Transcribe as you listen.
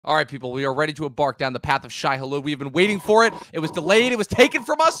All right, people, we are ready to embark down the path of Shai Hulud. We have been waiting for it. It was delayed. It was taken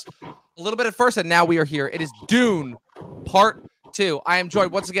from us a little bit at first, and now we are here. It is Dune Part 2. I am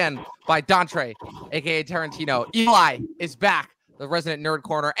joined once again by Dontre, a.k.a. Tarantino. Eli is back, the resident nerd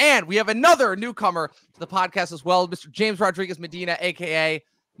corner, and we have another newcomer to the podcast as well, Mr. James Rodrigues-Medina, a.k.a.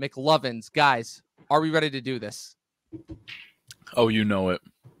 McLovinz. Guys, are we ready to do this? Oh, you know it.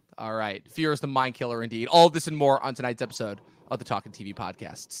 All right. Fear is the mind killer indeed. All of this and more on tonight's episode of the Talkin' TV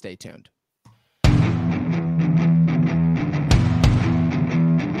podcast. Stay tuned.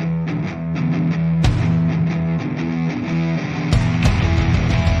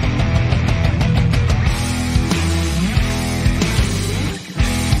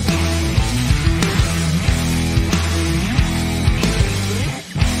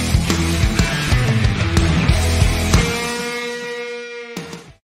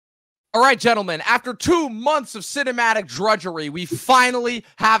 All right, gentlemen, after 2 months of cinematic drudgery, we finally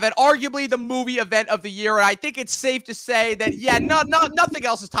have it, arguably the movie event of the year, and I think it's safe to say that, yeah, nothing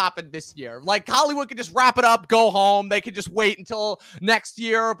else is topping this year. Like, Hollywood could just wrap it up, go home. They could just wait until next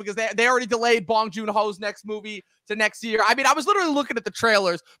year because they already delayed Bong Joon-ho's next movie to next year. I mean, I was literally looking at the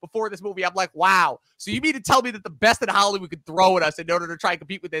trailers before this movie. I'm like, wow. So you mean to tell me that the best that Hollywood could throw at us in order to try and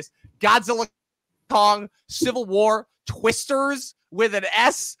compete with this? Godzilla, Kong, Civil War, Twisters with an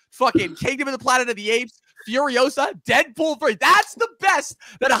S, fucking Kingdom of the Planet of the Apes, Furiosa, Deadpool 3. That's the best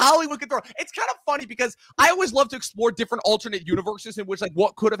that Hollywood could throw. It's kind of funny because I always love to explore different alternate universes in which, like,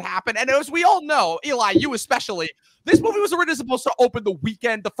 what could have happened. And as we all know, Eli, you especially, this movie was originally supposed to open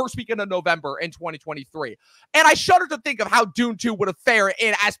the first weekend of November in 2023. And I shudder to think of how Dune 2 would have fared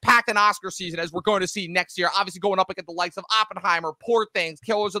in as packed an Oscar season as we're going to see next year. Obviously going up against the likes of Oppenheimer, Poor Things,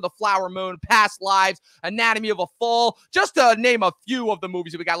 Killers of the Flower Moon, Past Lives, Anatomy of a Fall, just to name a few of the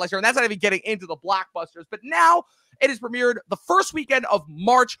movies that we got last year. And that's not even getting into the blockbusters. But now it is premiered the first weekend of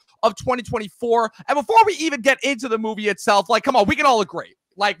March of 2024. And before we even get into the movie itself, like, come on, we can all agree.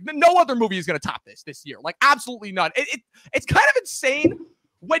 Like, no other movie is going to top this year. Like, absolutely none. It's kind of insane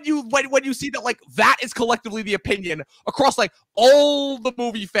when you see that, like, that is collectively the opinion across, like, all the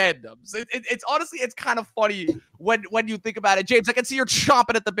movie fandoms. It's honestly, it's kind of funny when you think about it. James, I can see you're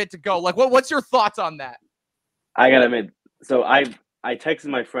chomping at the bit to go. Like, what's your thoughts on that? I gotta admit, so I texted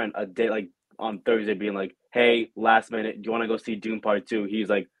my friend a day, like, on Thursday, being like, hey, last minute, do you want to go see Dune Part 2? He's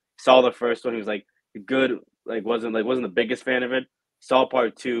like, saw the first one. He was like, good. Like, wasn't the biggest fan of it. Saw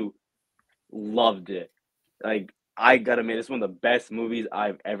Part 2, loved it. Like, I gotta admit, it's one of the best movies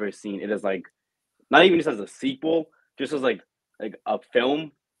I've ever seen. It is, like, not even just as a sequel, just as like a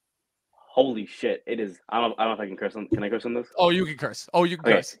film. Holy shit! It is. I don't know if I can curse on. Can I curse on this? Oh, you can curse.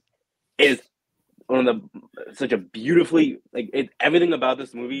 Curse. It is one of such a beautifully, like, everything about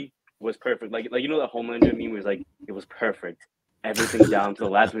this movie was perfect. Like you know, the Homelander meme was like, it was perfect. Everything down to the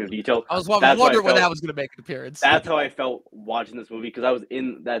last minute of detail. I was wondering when that was going to make an appearance. That's how I felt watching this movie, because I was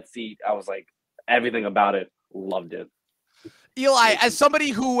in that seat. I was like, everything about it, loved it. Eli, as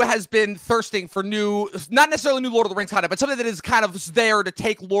somebody who has been thirsting for not necessarily new Lord of the Rings content, but something that is kind of there to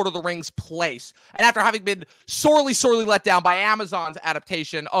take Lord of the Rings' place, and after having been sorely let down by Amazon's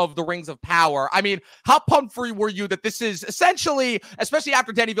adaptation of The Rings of Power, I mean, how pumped were you that this is essentially, especially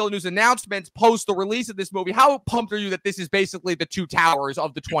after Denis Villeneuve's announcements post the release of this movie, how pumped are you that this is basically the Two Towers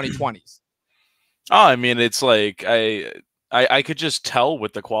of the 2020s? Oh, I mean, it's like, I could just tell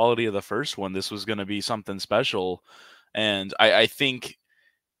with the quality of the first one, this was going to be something special. And I think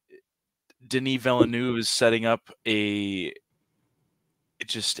Denis Villeneuve is setting up he's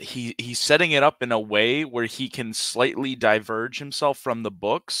setting it up in a way where he can slightly diverge himself from the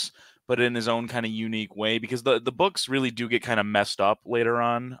books, but in his own kind of unique way, because the books really do get kind of messed up later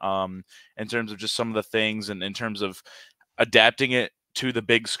on, in terms of just some of the things, and in terms of adapting it to the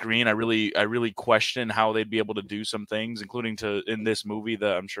big screen. I really question how they'd be able to do some things, including in this movie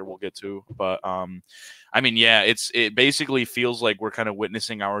that I'm sure we'll get to. But I mean, yeah, it basically feels like we're kind of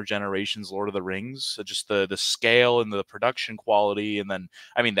witnessing our generation's Lord of the Rings. So just the scale and the production quality, and then,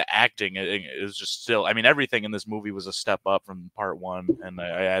 I mean, the acting is just still, I mean, everything in this movie was a step up from Part 1, and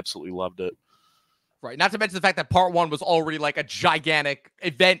I absolutely loved it. Right. Not to mention the fact that Part 1 was already like a gigantic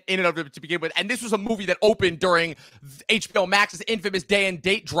event in and of it to begin with. And this was a movie that opened during HBO Max's infamous day and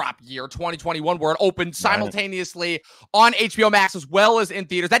date drop year, 2021, where it opened simultaneously on HBO Max as well as in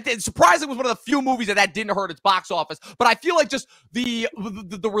theaters. That surprisingly was one of the few movies that didn't hurt its box office. But I feel like just the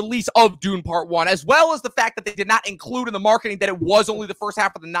release of Dune Part 1, as well as the fact that they did not include in the marketing that it was only the first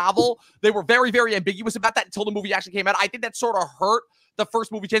half of the novel. They were very, very ambiguous about that until the movie actually came out. I think that sort of hurt the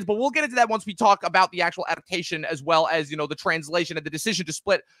first movie change, but we'll get into that once we talk about the actual adaptation, as well as, you know, the translation and the decision to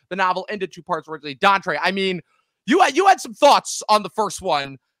split the novel into two parts originally. Dontre, I mean, you had some thoughts on the first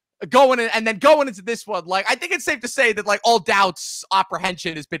one. going into this one, like, I think it's safe to say that, like, all doubts,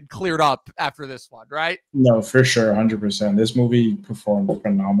 apprehension has been cleared up after this one, right? No, for sure, 100%. This movie performed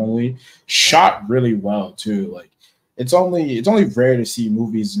phenomenally, shot really well too. Like, it's only rare to see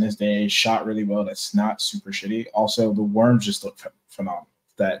movies in this day and age shot really well that's not super shitty. Also, the worms just look phenomenal.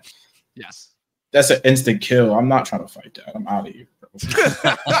 That's an instant kill. I'm not trying to fight that. I'm out of here, bro.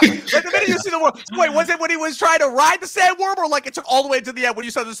 Like, the minute you see the worm, wait, was it when he was trying to ride the sandworm, or like it took all the way to the end when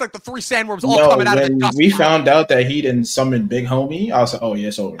you saw this, like the 3 sandworms all coming out of the dust? We found out that he didn't summon Big Homie, I was like, oh yeah,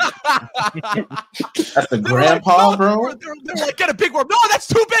 it's over. That's the grandpa, like, no, bro. They're like, get a big worm. No, that's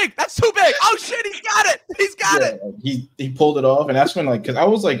too big. That's too big. Oh shit, he's got it. He's got it. He pulled it off, and that's when, like, because I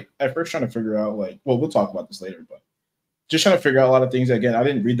was like at first trying to figure out, like, well, we'll talk about this later, but just trying to figure out a lot of things. Again, I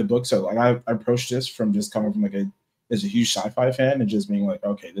didn't read the book, so like I approached this from just coming from like as a huge sci-fi fan and just being like,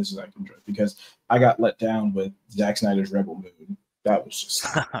 okay, this is like enjoy, because I got let down with Zack Snyder's Rebel Moon. That was just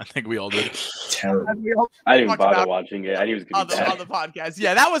I think we all did. Terrible. I didn't even bother watching it. I knew it was gonna be bad. On the podcast.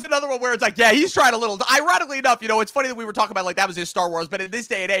 Yeah, that was another one where it's like, yeah, he's trying a little. Ironically enough, you know, it's funny that we were talking about like that was his Star Wars, but in this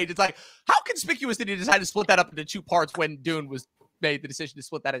day and age, it's like, how conspicuous did he decide to split that up into 2 parts when Dune was made the decision to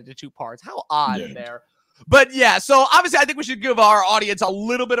split that into 2 parts? How odd there. But yeah, so obviously I think we should give our audience a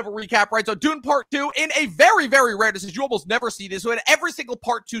little bit of a recap, right? So Dune Part 2, in a very, very rare decision, you almost never see this. So in every single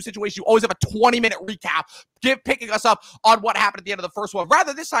Part 2 situation, you always have a 20-minute recap, picking us up on what happened at the end of the first one.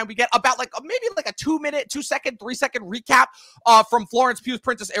 Rather, this time we get about like maybe like a 2-minute, 2-second, 3-second recap from Florence Pugh's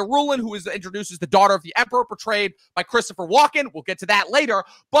Princess Irulan, who is introduced as the daughter of the Emperor, portrayed by Christopher Walken. We'll get to that later.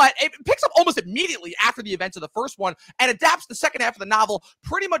 But it picks up almost immediately after the events of the first one and adapts the second half of the novel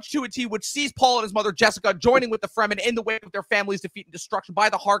pretty much to a T, which sees Paul and his mother Jessica joining with the Fremen in the wake of their family's defeat and destruction by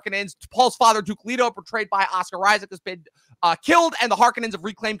the Harkonnens. Paul's father, Duke Leto, portrayed by Oscar Isaac, has been killed, and the Harkonnens have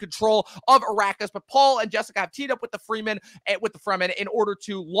reclaimed control of Arrakis. But Paul and Jessica have teamed up with the Fremen in order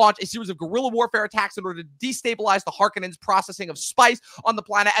to launch a series of guerrilla warfare attacks in order to destabilize the Harkonnens' processing of spice on the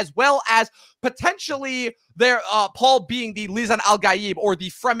planet, as well as potentially their Paul being the Lisan al-Gaib, or the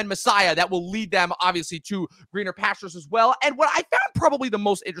Fremen Messiah that will lead them obviously to greener pastures as well. And what I found probably the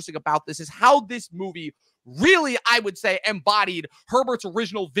most interesting about this is how this movie really, I would say, embodied Herbert's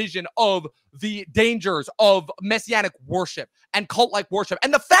original vision of the dangers of messianic worship and cult-like worship.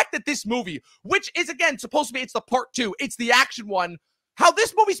 And the fact that this movie, which is, again, supposed to be, it's the Part 2, it's the action one, how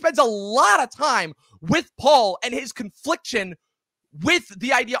this movie spends a lot of time with Paul and his confliction with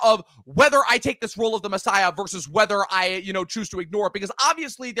the idea of whether I take this role of the Messiah versus whether I, choose to ignore it. Because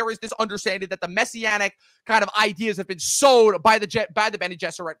obviously there is this understanding that the messianic kind of ideas have been sowed by the Bene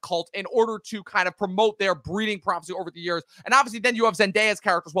Gesserit cult in order to kind of promote their breeding prophecy over the years. And obviously then you have Zendaya's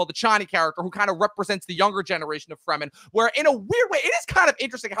character as well, the Chani character, who kind of represents the younger generation of Fremen, where in a weird way, it is kind of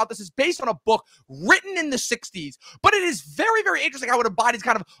interesting how this is based on a book written in the 60s, but it is very, very interesting how it embodies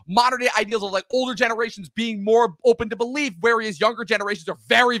kind of modern day ideals of like older generations being more open to belief, whereas younger generations are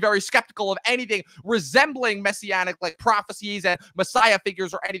very, very skeptical of anything resembling messianic like prophecies and messiah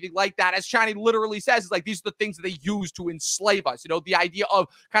figures or anything like that. As Chani literally says, it's like these are the things that they use to enslave us. The idea of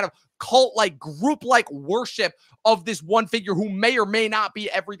kind of cult-like, group-like worship of this one figure who may or may not be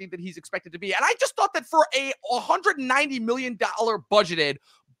everything that he's expected to be. And I just thought that for a $190 million budgeted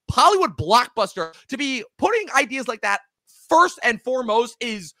Hollywood blockbuster to be putting ideas like that first and foremost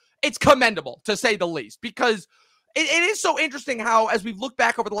it's commendable, to say the least, because it is so interesting how, as we've looked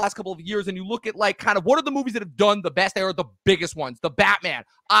back over the last couple of years and you look at like kind of what are the movies that have done the best, they are the biggest ones, the Batman,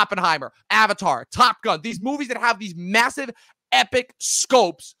 Oppenheimer, Avatar, Top Gun, these movies that have these massive epic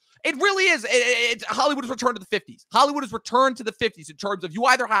scopes. It really is. Hollywood has returned to the 50s. Hollywood has returned to the 50s in terms of you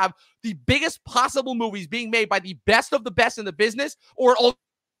either have the biggest possible movies being made by the best of the best in the business, or it all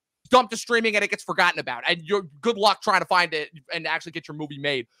dumped to streaming and it gets forgotten about. And you're good luck trying to find it and actually get your movie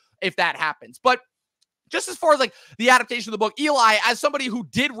made if that happens. But just as far as like the adaptation of the book, Eli, as somebody who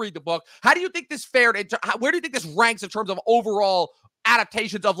did read the book, how do you think this fared? Where do you think this ranks in terms of overall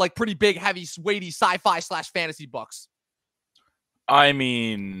adaptations of like pretty big, heavy, weighty sci-fi / fantasy books? I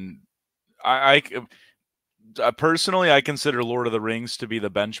mean, I personally, I consider Lord of the Rings to be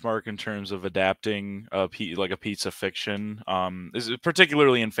the benchmark in terms of adapting a piece of fiction,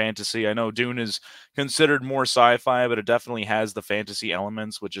 particularly in fantasy. I know Dune is considered more sci-fi, but it definitely has the fantasy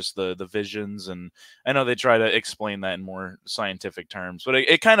elements, which is the visions, and I know they try to explain that in more scientific terms, but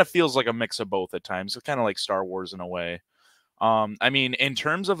it kind of feels like a mix of both at times. It's kind of like Star Wars in a way. I mean, in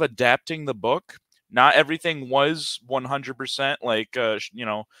terms of adapting the book, not everything was 100% like,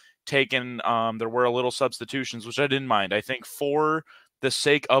 taken. There were a little substitutions, which I didn't mind. I think for the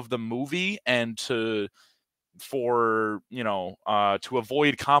sake of the movie and for, you know, to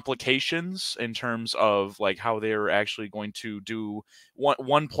avoid complications in terms of like how they're actually going to do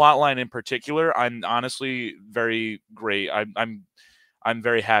one plot line in particular, I'm honestly very great. I'm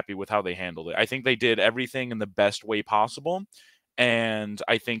very happy with how they handled it. I think they did everything in the best way possible. And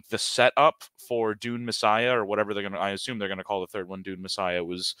I think the setup for Dune Messiah, or whatever I assume they're gonna call the third one Dune Messiah,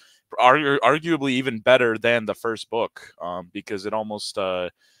 was arguably even better than the first book, because it almost, I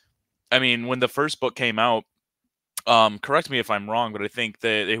mean, when the first book came out, correct me if I'm wrong, but I think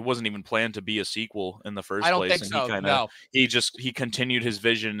that it wasn't even planned to be a sequel in the first I don't place, think and so. No. he continued his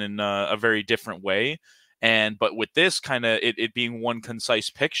vision in a very different way. But with this kind of it being one concise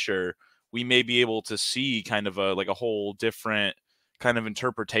picture, we may be able to see kind of a whole different kind of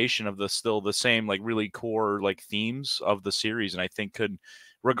interpretation of still the same like really core like themes of the series. And I think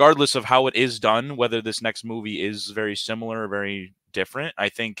regardless of how it is done, whether this next movie is very similar or very different, I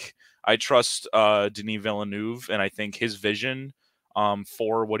think I trust Denis Villeneuve, and I think his vision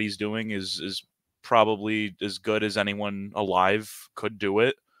for what he's doing is probably as good as anyone alive could do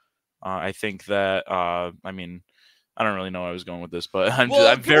it. I think that I mean, I don't really know where I was going with this, but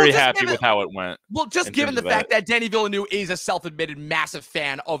I'm very happy with how it went. Well, just given the fact that Denis Villeneuve is a self-admitted massive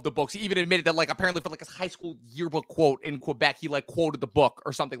fan of the books, he even admitted that, like, apparently for like his high school yearbook quote in Quebec, he like quoted the book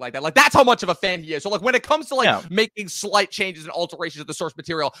or something like that. Like, that's how much of a fan he is. So, like, when it comes to like making slight changes and alterations of the source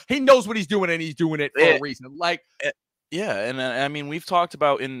material, he knows what he's doing, and he's doing it for a reason. Like. Yeah, and I mean, we've talked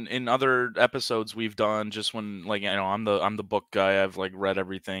about in other episodes we've done, just when, like, you know, I'm the book guy. I've like read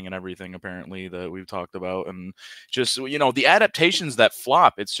everything apparently that we've talked about, and just, you know, the adaptations that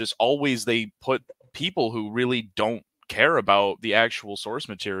flop, it's just always they put people who really don't care about the actual source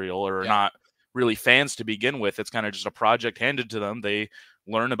material or are not really fans to begin with. It's kind of just a project handed to them. They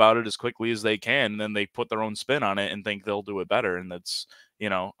learn about it as quickly as they can, and then they put their own spin on it and think they'll do it better. And that's, you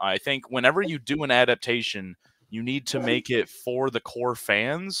know, I think whenever you do an adaptation, you need to make it for the core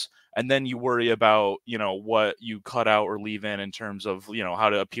fans, and then you worry about, you know, what you cut out or leave in terms of, you know, how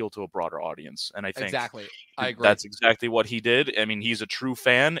to appeal to a broader audience. And I think exactly, I agree. That's exactly what he did. I mean, he's a true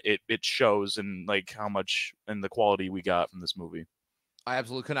fan. It shows in like how much and the quality we got from this movie. I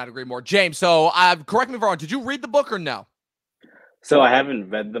absolutely could not agree more, James. So, correct me if I'm wrong. Did you read the book or no? So I haven't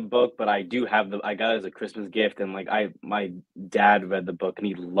read the book, but I do have I got it as a Christmas gift, and like my dad read the book and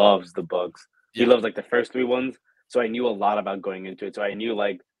he loves the books. He loves like the first 3 ones. So I knew a lot about going into it. So I knew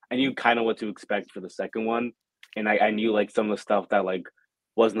kind of what to expect for the second one. And I knew like some of the stuff that like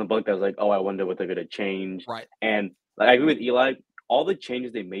was in the book that was like, oh, I wonder what they're gonna change. Right. And like I agree with Eli, all the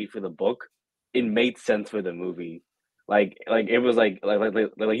changes they made for the book, it made sense for the movie. Like it was like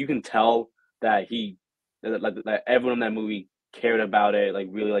you can tell that that everyone in that movie cared about it, like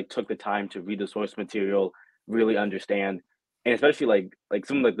really like took the time to read the source material, really understand. And especially like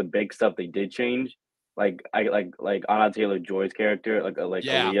some of like the big stuff they did change, like Anna Taylor-Joy's character, like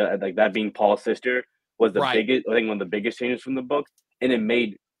Aaliyah, like that being Paul's sister was the biggest, I think, one of the biggest changes from the book, and it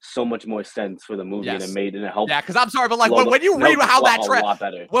made so much more sense for the movie, and it helped. Yeah, because I'm sorry, but like when you read how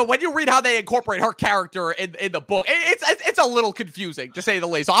that when you read how they incorporate her character in the book, it's a little confusing to say the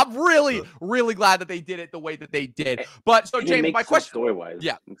least. So I'm really glad that they did it the way that they did. But so James, my question, story-wise,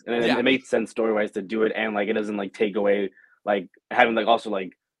 and it made sense story-wise to do it, and like it doesn't like take away like having like also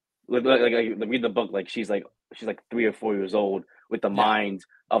like read the book, like she's like 3 or 4 years old with the mind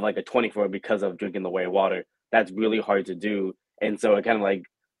of like a 24 because of drinking the way of water. That's really hard to do, and so it kind of like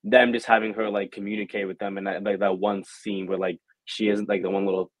them just having her like communicate with them, and that one scene where like she isn't like the one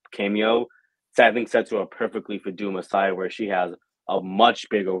little cameo, so I think sets her up perfectly for Dune Messiah, where she has a much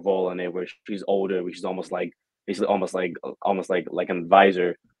bigger role in it, where she's older, where she's almost like an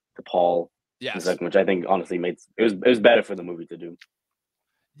advisor to Paul. Yes, which I think honestly made it was better for the movie to do.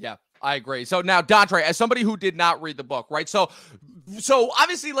 Yeah, I agree. So now, Dontre, as somebody who did not read the book, right? So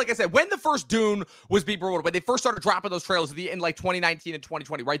obviously, like I said, when the first Dune was being promoted, when they first started dropping those trailers in like 2019 and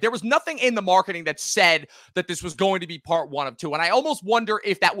 2020, right? There was nothing in the marketing that said that this was going to be part 1 of 2. And I almost wonder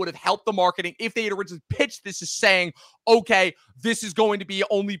if that would have helped the marketing if they had originally pitched this as saying, okay, this is going to be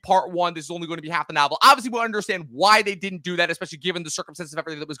only part 1. This is only going to be half the novel. Obviously, we understand why they didn't do that, especially given the circumstances of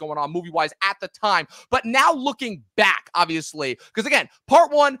everything that was going on movie-wise at the time. But now looking back, obviously, because again,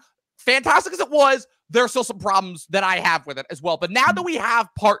 part 1, fantastic as it was, there are still some problems that I have with it as well. But now that we have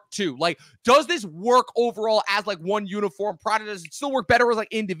part 2, like, does this work overall as like one uniform product? Does it still work better as like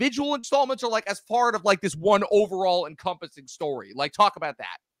individual installments, or like as part of like this one overall encompassing story? Like, talk about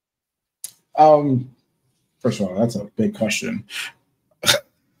that. First of all, that's a big question.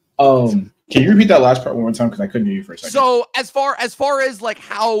 Can you repeat that last part one more time? Because I couldn't hear you for a second. So as far as like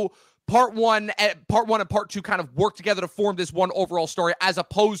how part one and part two kind of work together to form this one overall story, as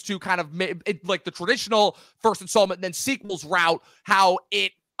opposed to kind of like the traditional first installment and then sequels route, how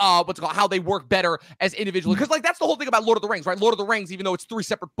it how they work better as individually. Because like that's the whole thing about Lord of the Rings, right? Lord of the Rings, even though it's 3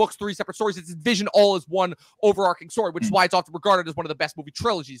 separate books, 3 separate stories, it's envisioned all as one overarching story, which is why it's often regarded as one of the best movie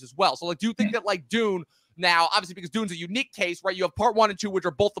trilogies as well. So like, do you think that like Dune, now obviously because Dune's a unique case, right? You have part 1 and 2, which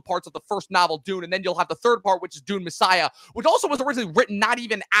are both the parts of the first novel Dune, and then you'll have the third part, which is Dune Messiah, which also was originally written not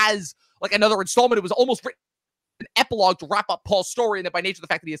even as like another installment. It was almost written an epilogue to wrap up Paul's story, and then by nature of the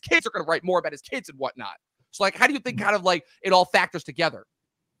fact that he has kids, are going to write more about his kids and whatnot. So like, how do you think kind of like it all factors together?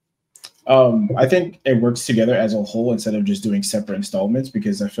 I think it works together as a whole instead of just doing separate installments,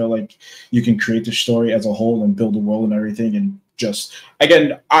 because I feel like you can create the story as a whole and build a world and everything. And just,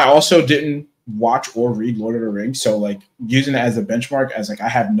 again, I also didn't watch or read Lord of the Rings, so like using it as a benchmark, as like I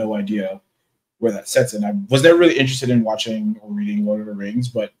have no idea where that sets in. I was never really interested in watching or reading Lord of the Rings,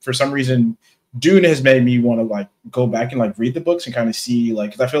 but for some reason Dune has made me want to like go back and like read the books and kind of see, like,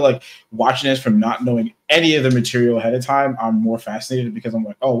 because I feel like watching this from not knowing any of the material ahead of time, I'm more fascinated because I'm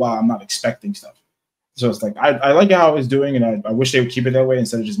like, oh wow, I'm not expecting stuff. So it's like I like how it's doing, and I wish they would keep it that way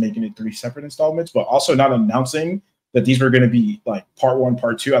instead of just making it 3 separate installments, but also not announcing that these were going to be like part 1,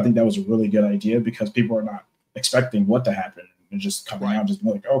 part 2. I think that was a really good idea because people are not expecting what to happen and just coming out just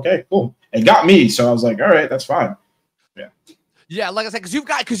like, okay, cool. It got me, so I was like, all right, that's fine. Yeah. Yeah, like I said, because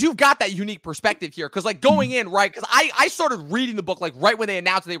you've got that unique perspective here. Because like going in, right? Because I started reading the book like right when they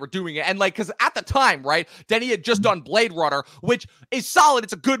announced they were doing it, and like because at the time, right, Denny had just done Blade Runner, which is solid.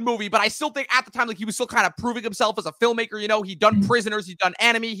 It's a good movie, but I still think at the time like he was still kind of proving himself as a filmmaker. You know, he'd done Prisoners, he'd done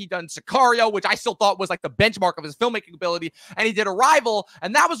Enemy, he'd done Sicario, which I still thought was like the benchmark of his filmmaking ability, and he did Arrival,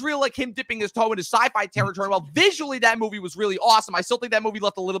 and that was real like him dipping his toe into sci-fi territory. Well, visually that movie was really awesome. I still think that movie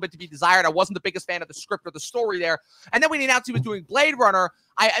left a little bit to be desired. I wasn't the biggest fan of the script or the story there, and then when he announced he was doing Blade Runner,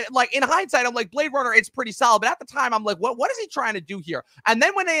 I like in hindsight, I'm like, Blade Runner, it's pretty solid. But at the time, I'm like, what is he trying to do here? And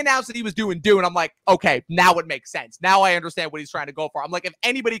then when they announced that he was doing Dune, I'm like, okay, now it makes sense. Now I understand what he's trying to go for. I'm like, if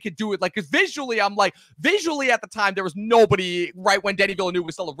anybody could do it, like, because visually, I'm like, visually at the time, there was nobody, right, when Denis Villeneuve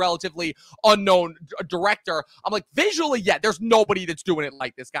was still a relatively unknown director. I'm like, visually, yeah, there's nobody that's doing it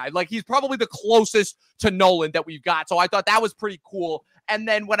like this guy. Like, he's probably the closest to Nolan that we've got. So I thought that was pretty cool. And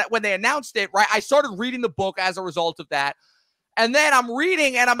then when they announced it, right, I started reading the book as a result of that. And then I'm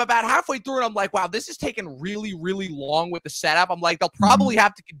reading, and I'm about halfway through, and I'm like, wow, this is taking really, really long with the setup. I'm like, they'll probably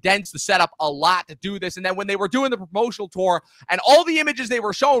have to condense the setup a lot to do this. And then when they were doing the promotional tour, and all the images they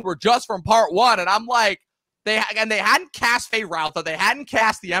were showing were just from part 1, and I'm like, they hadn't cast Faye Routher, they hadn't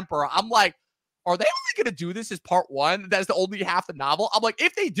cast the Emperor. I'm like, are they only going to do this as part 1? That's the only half the novel. I'm like,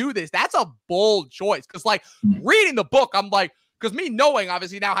 if they do this, that's a bold choice. Because like reading the book, I'm like, because me knowing,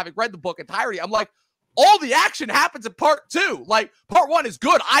 obviously now having read the book entirety, I'm like, all the action happens in part 2. Like, part 1 is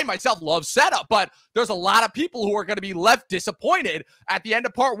good. I myself love setup, but there's a lot of people who are going to be left disappointed at the end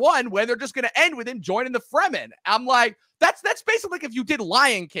of part 1 when they're just going to end with him joining the Fremen. I'm like, that's basically like if you did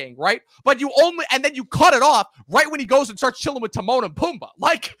Lion King, right? But you only, and then you cut it off right when he goes and starts chilling with Timon and Pumbaa.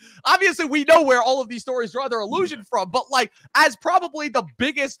 Like, obviously we know where all of these stories draw their illusion from, but like, as probably the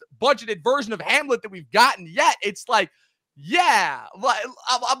biggest budgeted version of Hamlet that we've gotten yet, it's like, yeah,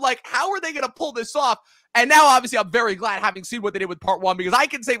 I'm like, how are they going to pull this off? And now, obviously, I'm very glad having seen what they did with part 1, because I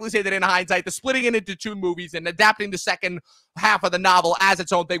can safely say that in hindsight, the splitting it into 2 movies and adapting the second half of the novel as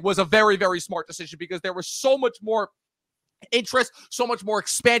its own thing was a very, very smart decision, because there was so much more interest, so much more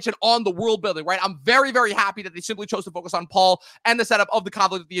expansion on the world building, right? I'm very, very happy that they simply chose to focus on Paul and the setup of the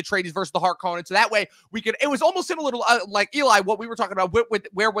conflict of the Atreides versus the Harkonnen. So that way we could, it was almost similar to like Eli, what we were talking about with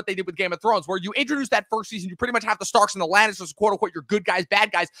what they did with Game of Thrones, where you introduce that first season, you pretty much have the Starks and the Lannisters, quote unquote, your good guys,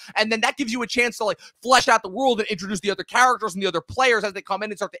 bad guys. And then that gives you a chance to like flesh out the world and introduce the other characters and the other players as they come in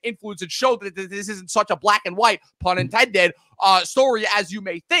and start to influence and show that this isn't such a black and white, pun intended, story as you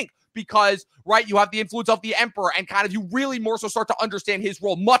may think. Because, right, you have the influence of the Emperor, and kind of you really more so start to understand his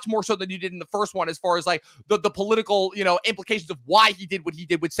role much more so than you did in the first one, as far as like the political, you know, implications of why he did what he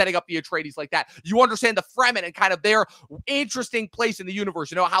did with setting up the Atreides like that. You understand the Fremen and kind of their interesting place in the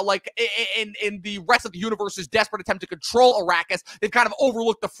universe. You know, how like in the rest of the universe's desperate attempt to control Arrakis, they've kind of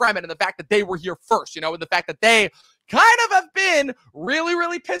overlooked the Fremen and the fact that they were here first, you know, and the fact that they kind of have been really,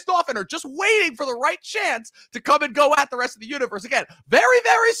 really pissed off and are just waiting for the right chance to come and go at the rest of the universe. Again, very,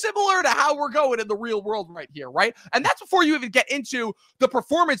 very similar to how we're going in the real world right here, right? And that's before you even get into the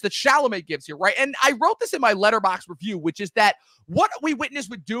performance that Chalamet gives here, right? And I wrote this in my Letterboxd review, which is that what we witnessed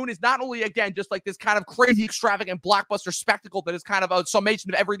with Dune is not only, again, just like this kind of crazy, extravagant blockbuster spectacle that is kind of a summation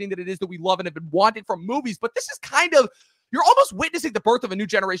of everything that it is that we love and have been wanting from movies, but this is kind of, you're almost witnessing the birth of a new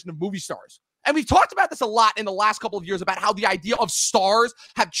generation of movie stars And we've talked about this a lot in the last couple of years about how the idea of stars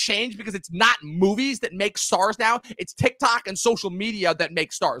have changed because it's not movies that make stars now. It's TikTok and social media that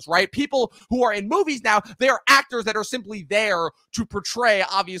make stars, right? People who are in movies now, they are actors that are simply there to portray,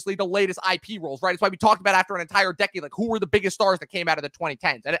 obviously, the latest IP roles, right? It's why we talked about after an entire decade, like, who were the biggest stars that came out of the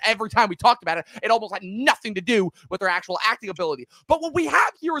 2010s? And every time we talked about it, it almost had nothing to do with their actual acting ability. But what we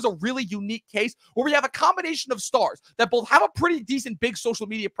have here is a really unique case where we have a combination of stars that both have a pretty decent big social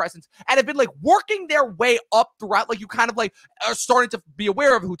media presence and have been like working their way up throughout. Like, you kind of like are starting to be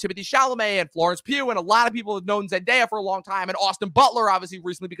aware of who Timothée Chalamet and Florence Pugh and a lot of people have known Zendaya for a long time, and Austin Butler obviously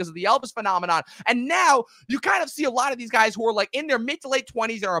recently because of the Elvis phenomenon. And now you kind of see a lot of these guys who are like in their mid to late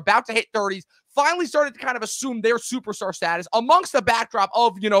 20s and are about to hit 30s finally started to kind of assume their superstar status amongst the backdrop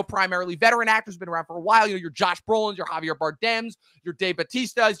of, you know, primarily veteran actors who've been around for a while. You know, your Josh Brolins, your Javier Bardems, your Dave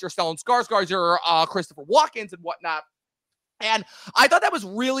Bautistas, your Stellan Skarsgårds, your Christopher Walkens and whatnot. And I thought that was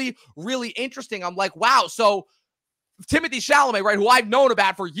really, really interesting. I'm like, wow. So Timothée Chalamet, right, who I've known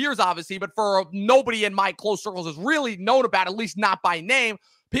about for years, obviously, but for nobody in my close circles has really known about, at least not by name.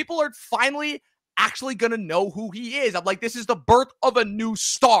 People are finally actually going to know who he is. I'm like, this is the birth of a new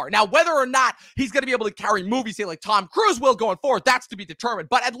star. Now, whether or not he's going to be able to carry movies here like Tom Cruise will going forward, that's to be determined.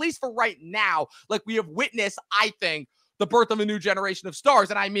 But at least for right now, like, we have witnessed, I think, the birth of a new generation of stars.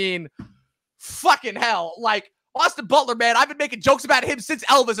 And I mean, fucking hell, like, Austin Butler, man, I've been making jokes about him since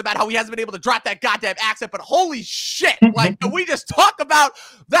Elvis about how he hasn't been able to drop that goddamn accent, but holy shit, like, can we just talk about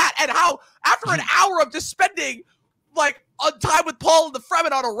that and how after an hour of just spending, like, time with Paul and the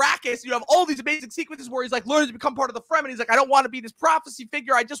Fremen on Arrakis, you have all these amazing sequences where he's, like, learning to become part of the Fremen. He's like, I don't want to be this prophecy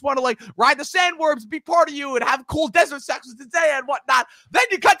figure. I just want to, like, ride the sandworms, be part of you, and have cool desert sex with Zendaya and whatnot. Then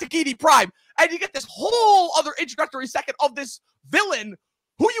you cut to Gidi Prime, and you get this whole other introductory second of this villain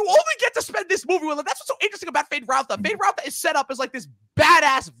who you only get to spend this movie with. And that's what's so interesting about Fade Rauta. Fade Rauta is set up as like this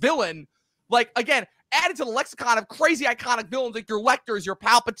badass villain. Like, again, added to the lexicon of crazy iconic villains like your Lecters, your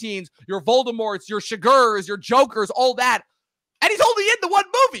Palpatines, your Voldemorts, your Shigurs, your Jokers, all that. And he's only in the one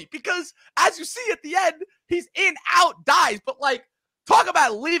movie because, as you see at the end, he's in, out, dies. But, like, talk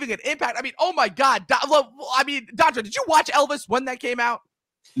about leaving an impact. I mean, oh my God. I mean, Dontre, did you watch Elvis when that came out?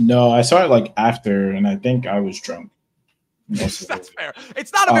 No, I saw it like after, and I think I was drunk. That's fair.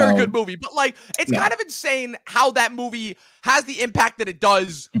 It's not a very good movie, but like, it's kind of insane how that movie has the impact that it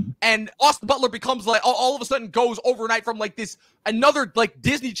does. And Austin Butler becomes like all of a sudden goes overnight from like this another like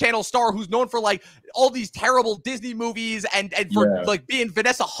Disney Channel star who's known for like all these terrible Disney movies and for like being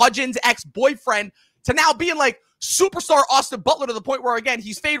Vanessa Hudgens' ex-boyfriend to now being like superstar Austin Butler to the point where, again,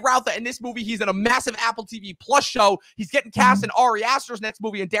 he's Fade Rauta in this movie. He's in a massive Apple TV Plus show. He's getting cast in Ari Aster's next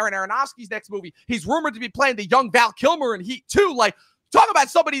movie and Darren Aronofsky's next movie. He's rumored to be playing the young Val Kilmer in Heat 2. Like, talk about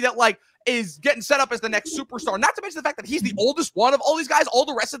somebody that, like, is getting set up as the next superstar. Not to mention the fact that he's the oldest one of all these guys. All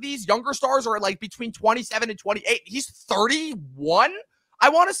the rest of these younger stars are, like, between 27 and 28. He's 31, I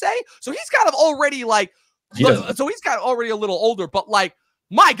want to say. So he's kind of already, like, so he's kind of already a little older, but, like,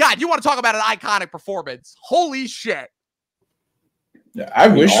 my God, you want to talk about an iconic performance? Holy shit! Yeah, I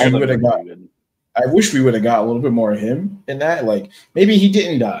wish we would have got. I wish we would have got a little bit more of him in that. Like, maybe he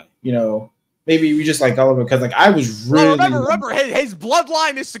didn't die. You know, maybe we just like all of it because like I was really. Well, remember, his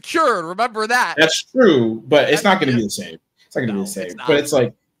bloodline is secured. Remember that. That's true, but it's not going to be the same. It's not going to be the same. But it's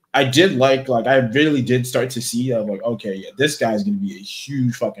like I did like I really did start to see like, okay, yeah, this guy's going to be a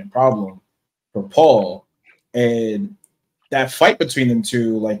huge fucking problem for Paul, and that fight between them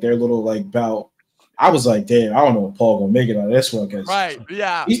two, like their little like bout, I was like, damn, I don't know if Paul gonna make it on this one because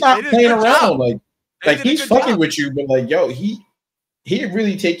he's not playing around. Like he's fucking with you, but like, yo, he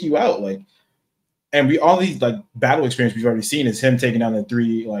really take you out. Like, and we all these like battle experience we've already seen is him taking down the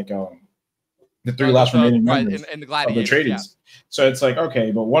three last remaining members in the Atreides. Yeah. So it's like,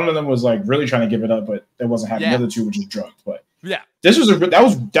 okay, but one of them was like really trying to give it up, but it wasn't happening. The other two were just drugged. But this was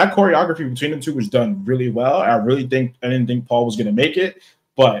that choreography between them two was done really well. I didn't think Paul was gonna make it,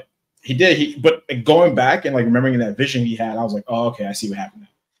 but he did. But going back and like remembering that vision he had, I was like, oh, okay, I see what happened now.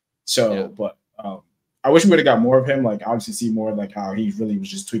 So, but I wish we would have got more of him. Like, obviously, see more of like how he really was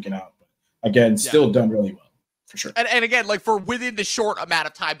just tweaking out. But again, still done really well. For sure. And again, like for within the short amount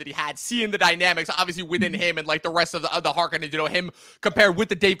of time that he had, seeing the dynamics, obviously within him and like the rest of the Harkonnen, you know, him compared with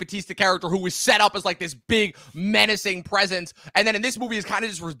the Dave Bautista character who was set up as like this big menacing presence. And then in this movie is kind of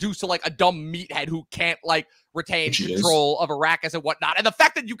just reduced to like a dumb meathead who can't like retain control of Arrakis and whatnot. And the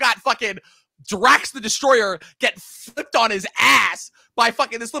fact that you got fucking Drax the Destroyer get flipped on his ass by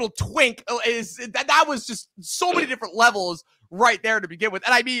fucking this little twink that was just so many different levels right there to begin with.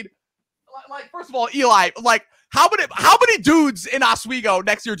 And I mean, Like, first of all, Eli, like, how many dudes in Oswego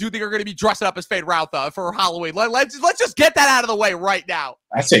next year do you think are going to be dressing up as Fade Routha for Halloween? Let's just get that out of the way right now.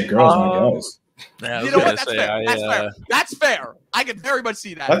 I say girls, my guys. Yeah, You know what? That's fair. That's fair. That's fair. I can very much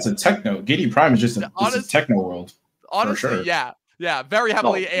see that. That's a techno. Giddy Prime is just a techno world. Honestly, sure. yeah, very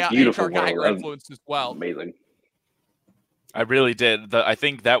heavily HR Geiger influenced as well. Amazing. I really did. I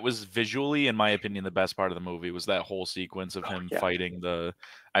think that was visually, in my opinion, the best part of the movie was that whole sequence of him fighting the.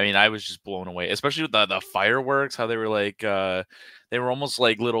 I mean, I was just blown away, especially with the fireworks. How they were like, they were almost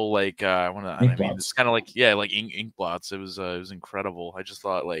like little like I mean, it's kind of like like ink blots. It was incredible. I just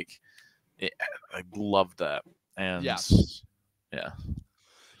thought I loved that, and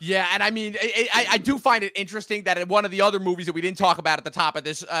Yeah, and I mean, I do find it interesting that in one of the other movies that we didn't talk about at the top of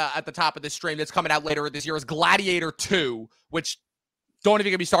this stream that's coming out later this year is Gladiator 2, which don't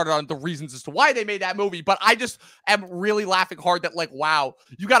even get me started on the reasons as to why they made that movie, but I just am really laughing hard that, like, wow,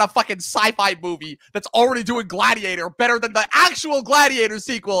 you got a fucking sci-fi movie that's already doing Gladiator better than the actual Gladiator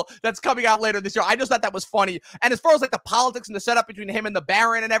sequel that's coming out later this year. I just thought that was funny. And as far as, like, the politics and the setup between him and the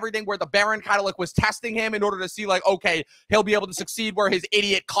Baron and everything, where the Baron kind of, like, was testing him in order to see, like, okay, he'll be able to succeed where his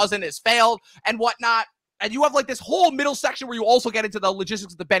idiot cousin has failed and whatnot. And you have like this whole middle section where you also get into the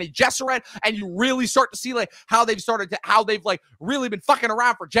logistics of the Bene Gesserit, and you really start to see like how they've like really been fucking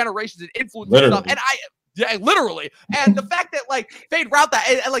around for generations and influencing stuff. And literally. And the fact that like Fade Routha,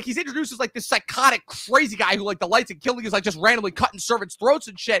 and like he's introduced as like this psychotic, crazy guy who like delights in killing is like just randomly cutting servants' throats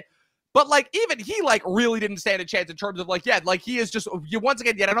and shit. But like even he like really didn't stand a chance in terms of like like he is just once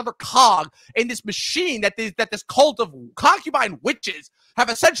again yet another cog in this machine that this cult of concubine witches have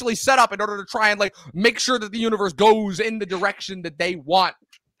essentially set up in order to try and like make sure that the universe goes in the direction that they want.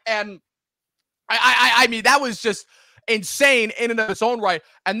 And I mean that was just insane in and of its own right.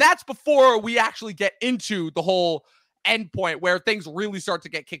 And that's before we actually get into the whole end point where things really start to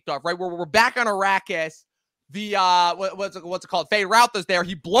get kicked off, right? Where we're back on Arrakis. The what's it called? Fade Routha's there.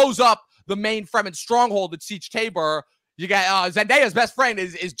 He blows up the main Fremen stronghold at Siege Tabor. You got Zendaya's best friend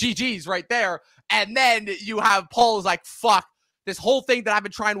is GG's right there, and then you have Paul is like, fuck, this whole thing that I've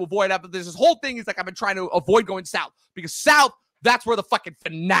been trying to avoid. This whole thing is like I've been trying to avoid going south because south, that's where the fucking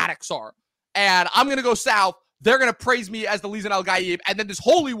fanatics are, and I'm gonna go south. They're gonna praise me as the Lisan al Gaib, and then this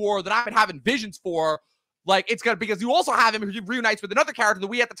holy war that I've been having visions for. Like, it's going to, because you also have him, he reunites with another character that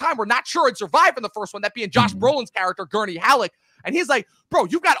we at the time were not sure had survived in the first one, that being Josh Brolin's character, Gurney Halleck. And he's like, bro,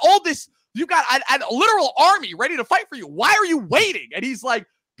 you've got all this, you've got a literal army ready to fight for you. Why are you waiting? And he's like,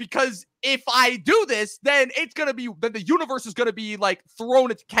 because if I do this, then then the universe is going to be like thrown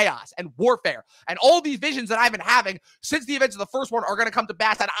into chaos and warfare. And all these visions that I've been having since the events of the first one are going to come to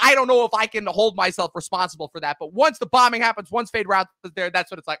pass. And I don't know if I can hold myself responsible for that. But once the bombing happens, once Fade Routha is there, that's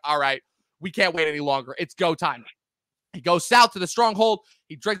when it's like, all right. We can't wait any longer. It's go time. He goes south to the stronghold.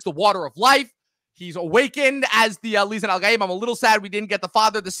 He drinks the water of life. He's awakened as the Lisan al Gaib. I'm a little sad we didn't get the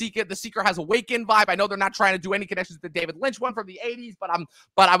father, the seeker. The seeker has awakened vibe. I know they're not trying to do any connections to the David Lynch one from the 80s,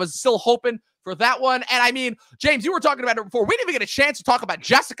 but I was still hoping for that one. And I mean, James, you were talking about it before. We didn't even get a chance to talk about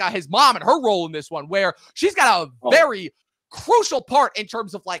Jessica, his mom, and her role in this one, where she's got a very crucial part in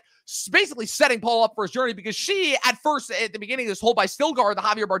terms of like basically setting Paul up for his journey, because she at first at the beginning is told by Stilgar, the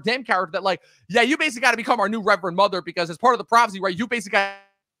Javier Bardem character, that like, yeah, you basically got to become our new Reverend Mother, because as part of the prophecy, right, you basically got to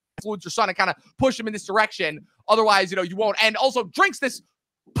influence your son and kind of push him in this direction. Otherwise, you won't. And also drinks this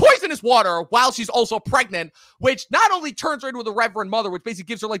poisonous water while she's also pregnant, which not only turns her into the Reverend Mother, which basically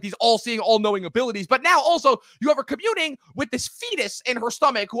gives her like these all-seeing, all-knowing abilities, but now also you have her communing with this fetus in her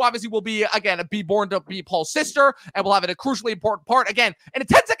stomach, who obviously will be, again, be born to be Paul's sister, and will have a crucially important part, again, in a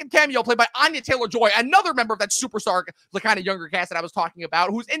 10-second cameo played by Anya Taylor-Joy, another member of that superstar, the kind of younger cast that I was talking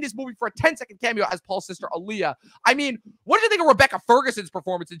about, who's in this movie for a 10-second cameo as Paul's sister, Aaliyah. I mean, what did you think of Rebecca Ferguson's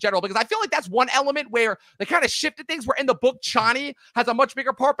performance in general? Because I feel like that's one element where they kind of shifted things, where in the book, Chani has a much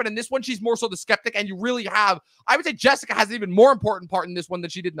bigger part, but in this one, she's more so the skeptic, and you really have, I would say Jessica has an even more important part in this one than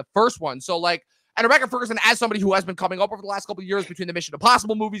she did in the first one. So like, and Rebecca Ferguson, as somebody who has been coming up over the last couple of years between the Mission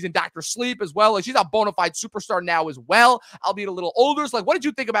Impossible movies and Dr. Sleep as well, like she's a bona fide superstar now as well, albeit a little older. So like, what did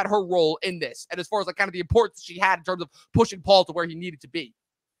you think about her role in this? And as far as like kind of the importance she had in terms of pushing Paul to where he needed to be?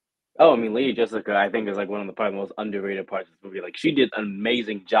 Oh, I mean, Lady Jessica, I think, is like one of the probably most underrated parts of this movie. Like, she did an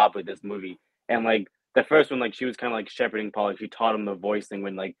amazing job with this movie. And like the first one, like she was kind of like shepherding Paul. Like, she taught him the voicing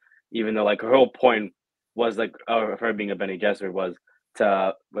when like, even though like her whole point was like of her being a Bene Gesserit was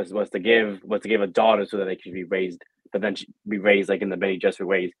to give a daughter so that they could be raised, but then she be raised like in the Bene Gesserit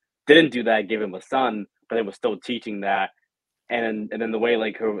ways. Didn't do that, gave him a son, but they was still teaching that. And then the way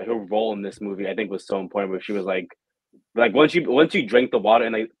like her role in this movie, I think, was so important, where she was like once she drank the water,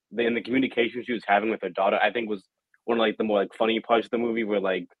 and like in the communication she was having with her daughter, I think was one of like the more like funny parts of the movie, where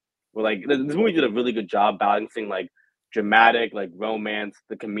like where like this movie did a really good job balancing like dramatic, like romance,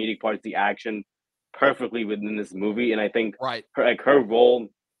 the comedic parts, the action, perfectly within this movie. And I think Right. her role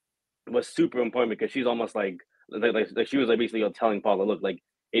was super important because she's almost like she was like basically telling Paul, look, like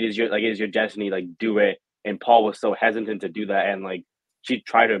it is your destiny, like do it. And Paul was so hesitant to do that, and like she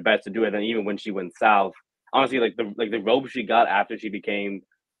tried her best to do it. And even when she went south, honestly, like the robe she got after she became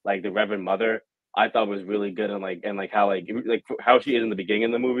like the Reverend Mother, I thought was really good. And like how she is in the beginning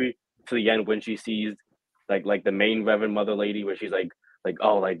of the movie to the end when she sees like the main Reverend Mother lady, where she's like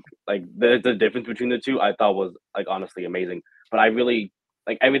oh like the difference between the two, I thought was like honestly amazing. But I really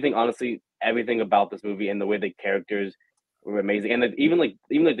like everything, honestly, everything about this movie and the way the characters were amazing. And even like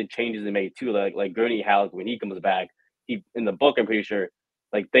the changes they made too, like Gurney Halleck when he comes back, he in the book I'm pretty sure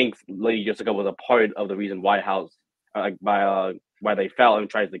like thinks Lady Jessica was a part of the reason why House like why they fell and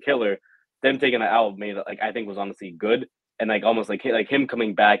tries to kill her. Them taking that out made it, like I think was honestly good. And like almost like him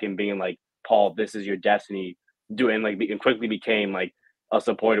coming back and being like, Paul, this is your destiny, doing like and quickly became like a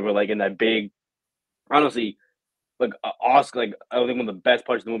supporter. Where like in that big, honestly, like Oscar, like I think one of the best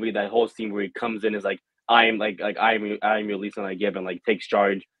parts of the movie, that whole scene where he comes in is like I am your least and I give, and like takes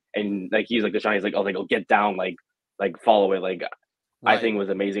charge, and like he's like the shine, he's like, oh get down, like follow it, like I Right. think was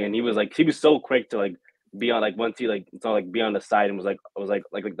amazing. And he was so quick to like be on, like once he like so like be on the side, and was like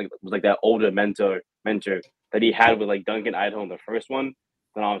that older mentor that he had with like Duncan Idaho in the first one.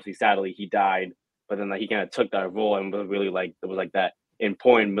 Then obviously sadly he died, but then like he kind of took that role and was really like it was like that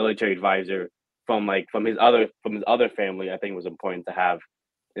important military advisor from his other family. I think was important to have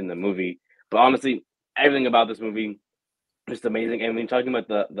in the movie. But honestly, everything about this movie just amazing. And when you're talking about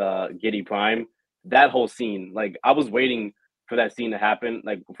the Giddy Prime, that whole scene, like I was waiting for that scene to happen,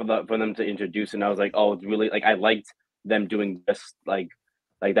 like for them to introduce, and I was like, oh, it's really like I liked them doing just like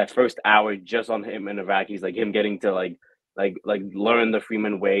that first hour just on him and Iraqis, like him getting to like learn the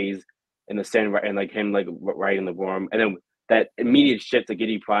Freeman ways in the stand, and like him like riding the worm, and then that immediate shift to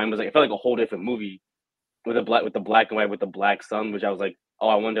Giddy Prime was like it felt like a whole different movie with the black and white with the black sun, which I was like, oh,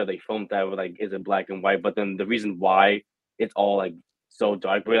 I wonder if they filmed that with like is it black and white? But then the reason why it's all like so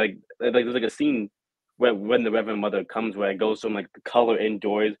dark, where like there's like a scene where when the Reverend Mother comes, where it goes from like the color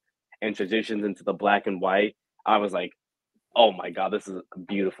indoors and transitions into the black and white. I was like, oh my god, this is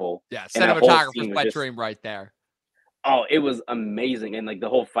beautiful. Yeah, And that whole cinematographer's scene was wet just, dream right there. oh, it was amazing. And like the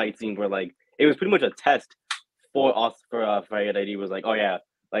whole fight scene where like it was pretty much a test for us for Fayed. He was like, oh yeah,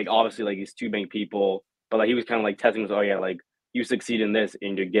 like obviously like these two main people, but like he was kind of like testing us, oh yeah, like you succeed in this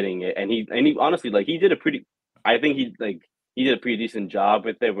and you're getting it. And he honestly like he did a pretty, I think he did a pretty decent job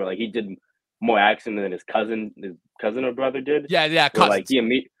with it, where like he did more action than his cousin or brother did. Yeah, Where cousins.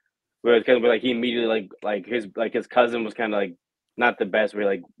 like where it's kind of like he immediately like his cousin was kind of like not the best, where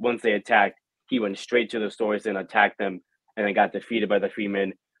like once they attacked, he went straight to the stores and attacked them, and then got defeated by the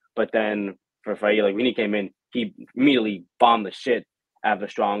Freemen. But then for Faye, like when he came in, he immediately bombed the shit out of the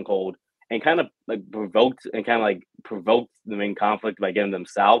stronghold, and kind of like provoked the main conflict by getting them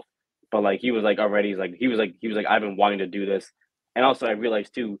south. But like he was like already he was like I've been wanting to do this. And also I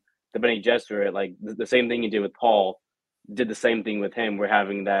realized too, the Bene Gesserit, like the same thing he did with Paul, did the same thing with him. We're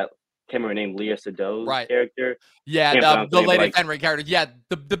having that, can't remember her name, Leah Sedo's Right. character. Yeah, Can't pronounce the her name, but, Lady like, Fenrir character. Yeah,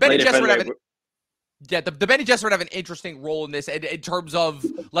 the Bene Lady Gesserit Fenrir, the Bene Gesserit have an interesting role in this, in terms of,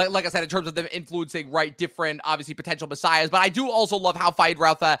 like I said, in terms of them influencing, right, different, obviously, potential messiahs. But I do also love how Fayed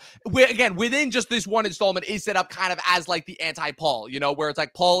Rautha, again, within just this one installment, is set up kind of as, like, the anti-Paul, you know, where it's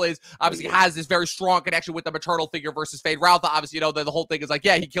like Paul is, obviously, has this very strong connection with the maternal figure versus Fayed Rautha. Obviously, you know, the whole thing is like,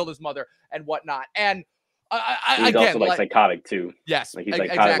 yeah, he killed his mother and whatnot. And, he's again, also, like, psychotic, too. Yes, Like, he's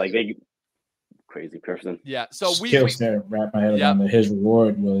psychotic, exactly. like, crazy person. Yeah, so Still can't wrap my head around that his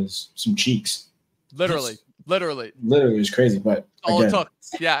reward was some cheeks. Literally It's crazy, but all it took.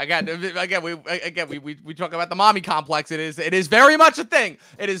 Yeah, again, we talk about the mommy complex. It is very much a thing.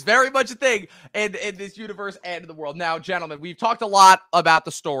 It is very much a thing in this universe and in the world. Now, gentlemen, we've talked a lot about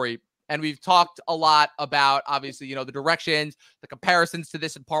the story, and we've talked a lot about, obviously, you know, the directions, the comparisons to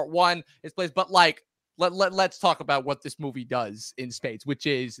this in part one, its place. But like, let's talk about what this movie does in spades, which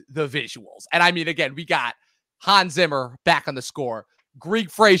is the visuals. And I mean, again, we got Hans Zimmer back on the score.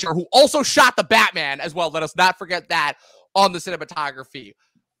 Greig Fraser, who also shot the Batman as well. Let us not forget that on the cinematography.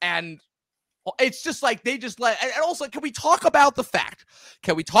 And it's just like they just let. And also, can we talk about the fact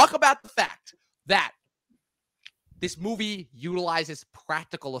that this movie utilizes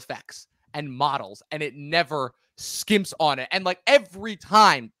practical effects and models, and it never skimps on it. And like every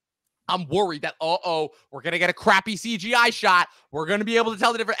time, I'm worried that, we're going to get a crappy CGI shot. We're going to be able to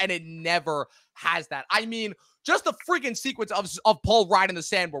tell the difference. And it never has that. I mean, just the freaking sequence of Paul riding the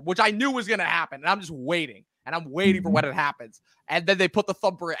sandworm, which I knew was going to happen. And I'm just waiting. and I'm waiting for when it happens. And then they put the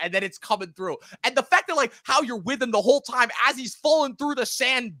thumper, and then it's coming through. And the fact that, like, how you're with him the whole time as he's falling through the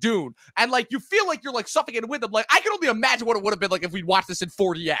sand dune, and, like, you feel like you're, like, suffocating with him. Like, I can only imagine what it would have been like if we'd watched this in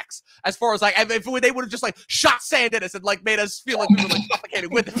 4DX, as far as, like, if they would have just, like, shot sand at us and, like, made us feel like we were, like,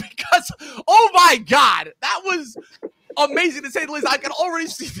 suffocating with it. Because, oh, my God, that was amazing, to say the least. I can already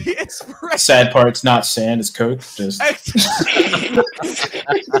see the inspiration. Sad part, it's not sand, it's coke. Just...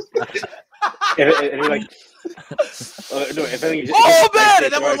 and like... no, oh man!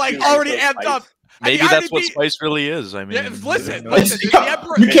 And then we're like already amped up. Maybe that's what spice really is. I mean, yeah, listen. The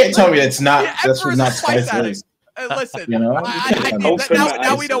Emperor, you can't tell me it's not. That's what not spice is. Listen, you know?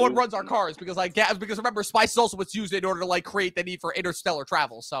 now we know what runs our cars because remember, spice is also what's used in order to like create the need for interstellar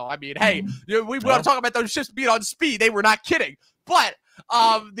travel. So I mean, hey, we want to talk about those ships being on speed. They were not kidding. But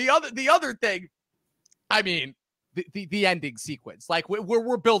the other thing, I mean, the ending sequence, like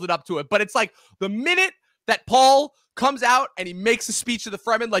we're building up to it, but it's like the minute that Paul comes out and he makes a speech to the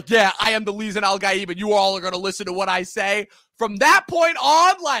Fremen, like, yeah, I am the Lisan al-Gaib, and you all are going to listen to what I say. From that point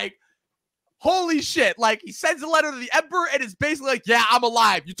on, like, holy shit. Like, he sends a letter to the Emperor, and it's basically like, yeah, I'm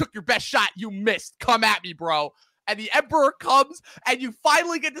alive. You took your best shot. You missed. Come at me, bro. And the Emperor comes, and you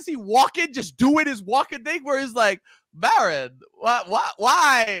finally get to see Walken just doing his Walken thing, where he's like, Baron,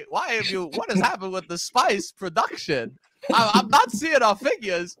 why have you, what has happened with the spice production? I'm not seeing our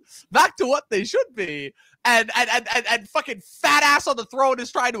figures back to what they should be. And fucking fat ass on the throne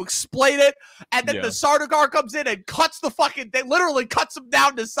is trying to explain it. And then the Sardaukar comes in and cuts the fucking, they literally cuts him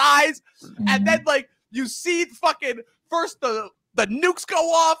down to size. And then like you see fucking first the nukes go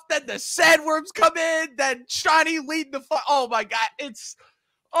off, then the sandworms come in, then Shiny lead the oh my God, it's,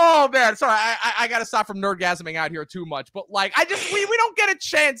 oh man, sorry, I gotta stop from nerdgasming out here too much. But like I just we don't get a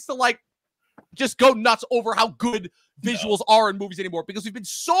chance to like just go nuts over how good visuals are in movies anymore because we've been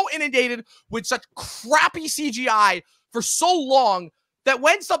so inundated with such crappy CGI for so long that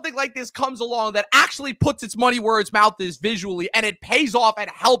when something like this comes along that actually puts its money where its mouth is visually and it pays off and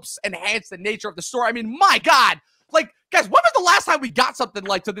helps enhance the nature of the story. I mean, my God, like, guys, when was the last time we got something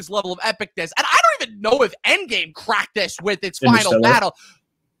like to this level of epicness? And I don't even know if Endgame cracked this with its final battle.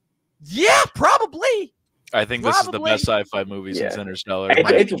 Yeah, probably. I think this is the best sci-fi movie since Interstellar.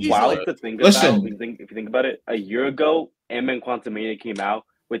 It's wild to think about. If you think about it, a year ago, Ant-Man Quantumania came out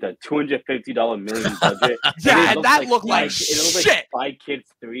with a $250 million budget. And that looked like shit. It looked like Spy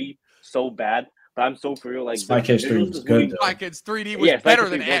Kids 3 so bad, but I'm so for real. Like Spy Kids 3 was good. Spy Kids 3D was better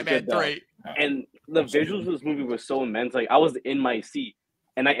than Ant-Man 3. And the visuals of this movie were so immense. Like I was in my seat,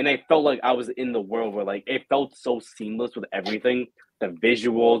 and I felt like I was in the world where like it felt so seamless with everything, the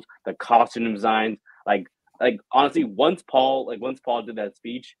visuals, the costume designs, like honestly, once Paul did that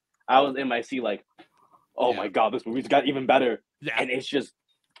speech, I was in my seat like, oh my God, this movie's got even better. Yeah. And it's just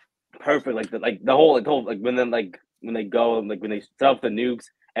perfect. Like the whole when they go, like when they set up the nukes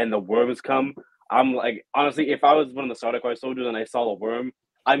and the worms come, I'm like, honestly, if I was one of the Sardaukar soldiers and I saw a worm,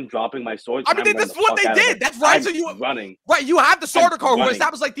 I'm dropping my sword. I mean, that's what they did. That's right. So you running. Right, you have the Sardaukar who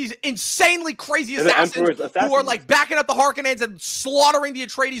established like these insanely crazy assassins who are like backing up the Harkonnens and slaughtering the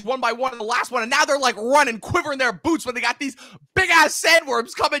Atreides one by one in the last one, and now they're like running, quivering their boots when they got these big ass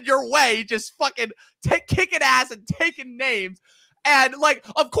sandworms coming your way, just fucking kicking ass and taking names. And like,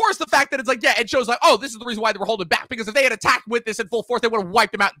 of course, the fact that it's like, yeah, it shows like, oh, this is the reason why they were holding back, because if they had attacked with this in full force, they would have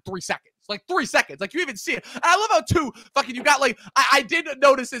wiped them out in 3 seconds. Like 3 seconds. Like you even see it. And I love how too fucking you got like I did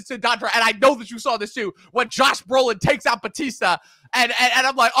notice this to Dontre, and I know that you saw this too, when Josh Brolin takes out Batista, and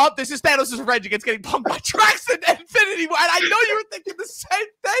I'm like, oh, this is Thanos' revenge against getting punked by Drax in Infinity War. And I know you were thinking the same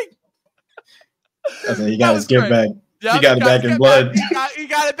thing. He got his get back. Yep, he got it back in blood. He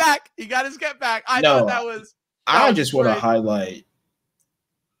got it back. He got his get back. I thought that was. I just want to highlight,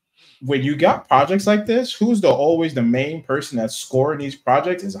 when you got projects like this, who's always the main person that's scoring these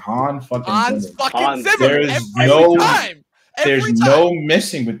projects is Hans fucking Zimmer. There's no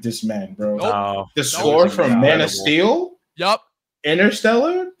missing with this man, bro. Nope. The score from Man of Steel. Yup.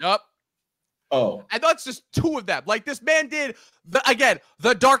 Interstellar. Yup. Oh. And that's just 2 of them. Like this man did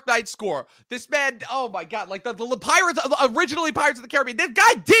the Dark Knight score. This man, oh my God, like the Pirates, originally Pirates of the Caribbean. This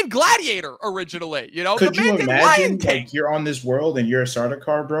guy did Gladiator originally, you know? Could you imagine like you're on this world and you're a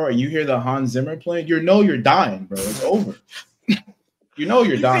Sardaukar, bro, and you hear the Hans Zimmer playing, you're dying, bro. It's over. You know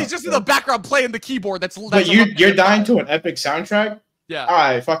you're dying. He's just in the background playing the keyboard. But you're dying to an epic soundtrack. Yeah. All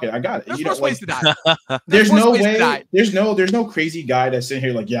right, fuck it. I got it. There's worse ways to die. There's no way. There's no crazy guy that's sitting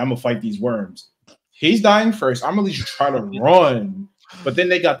here like, yeah, I'm gonna fight these worms. He's dying first. I'm at least try to run. But then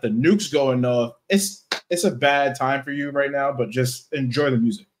they got the nukes going off. It's a bad time for you right now, but just enjoy the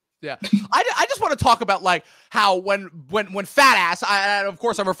music. Yeah, I just want to talk about like how when fat ass, and of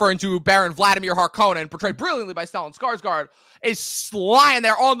course I'm referring to Baron Vladimir Harkonnen, portrayed brilliantly by Stellan Skarsgård, is lying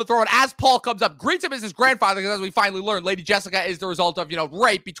there on the throne as Paul comes up, greets him as his grandfather, because as we finally learn, Lady Jessica is the result of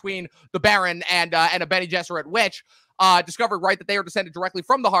rape between the Baron and a Bene Gesserit witch, discovered right that they are descended directly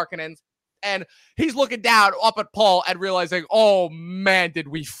from the Harkonnens. And he's looking down up at Paul and realizing, oh man, did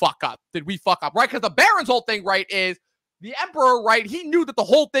we fuck up? Did we fuck up? Right? Because the Baron's whole thing, right, is the Emperor, right? He knew that the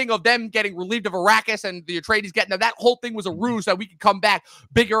whole thing of them getting relieved of Arrakis and the Atreides getting them, that whole thing was a ruse that we could come back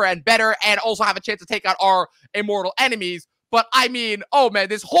bigger and better and also have a chance to take out our immortal enemies. But I mean, oh man,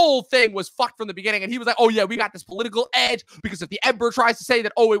 this whole thing was fucked from the beginning. And he was like, oh yeah, we got this political edge because if the Emperor tries to say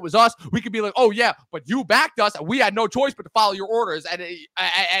that, oh, it was us, we could be like, oh yeah, but you backed us and we had no choice but to follow your orders. And he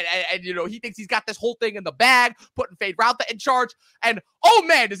thinks he's got this whole thing in the bag, putting Fade Rauta in charge. And oh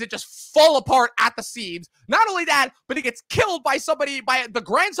man, does it just fall apart at the seams. Not only that, but he gets killed by somebody, by the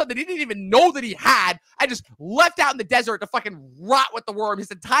grandson that he didn't even know that he had, and just left out in the desert to fucking rot with the worm.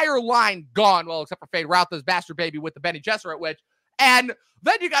 His entire line gone, well, except for Fade Rauta's bastard baby with the Bene Gesserit witch. And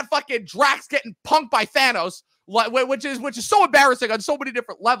then you got fucking Drax getting punked by Thanos, which is so embarrassing on so many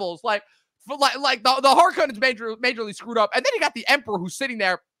different levels. Like the Harkonnens majorly screwed up, and then you got the Emperor who's sitting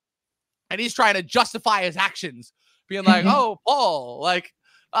there, and he's trying to justify his actions, being like, "Oh, Paul, like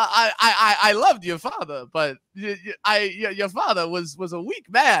I loved your father, but your father was a weak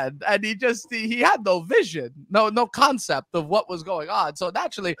man, and he had no vision, no concept of what was going on. So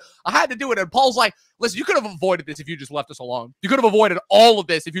naturally, I had to do it." And Paul's like, "Listen, you could have avoided this if you just left us alone. You could have avoided all of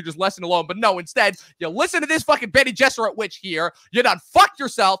this if you just left us alone. But no, instead, you listen to this fucking Bene Gesserit witch here. You done fucked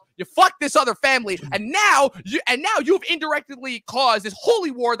yourself. You fucked this other family, and now you've indirectly caused this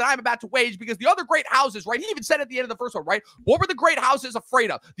holy war that I'm about to wage because the other great houses, right? He even said at the end of the first one, right? What were the great houses afraid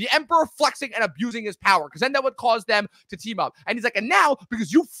of? The Emperor flexing and abusing his power, because then that would cause them to team up." And he's like, "And now,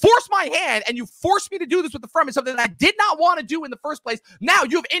 because you forced my hand and you forced me to do this with the Fremen, something that I did not want to do in the first place, now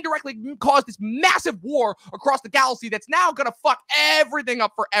you have indirectly caused this massive war across the galaxy that's now going to fuck everything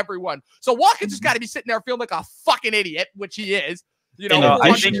up for everyone." So Watkins just got to be sitting there feeling like a fucking idiot, which he is, a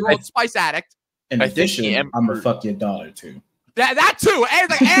 100-year-old spice addict. In addition, I'm gonna fuck your daughter too. That too. And it's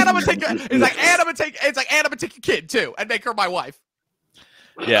like, and I'm gonna take your, it's like, and I'm gonna take your kid too and make her my wife.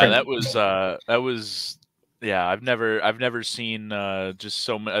 Yeah, that was yeah, I've never seen just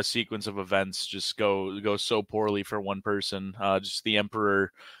a sequence of events just go so poorly for one person. Just the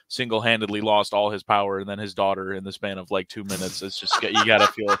Emperor single-handedly lost all his power, and then his daughter in the span of like 2 minutes. It's just, you gotta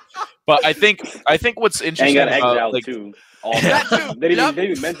feel. But I think what's interesting and got about, exiled like, too. That too. They didn't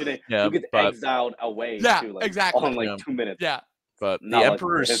even mention it. Yeah, you get exiled away. Yeah, too, like, exactly. On like 2 minutes. Yeah. But the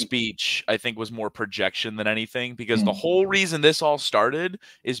Emperor's speech, I think, was more projection than anything, because the whole reason this all started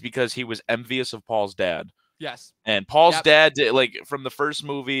is because he was envious of Paul's dad. Yes. And Paul's dad, like from the first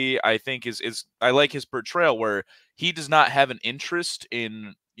movie, I think is I like his portrayal where he does not have an interest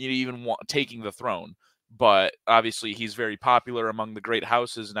in even taking the throne. But obviously he's very popular among the great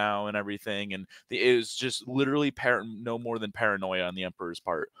houses now and everything. And it was just literally no more than paranoia on the Emperor's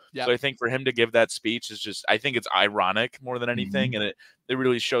part. Yep. So I think for him to give that speech is just, I think it's ironic more than anything. And it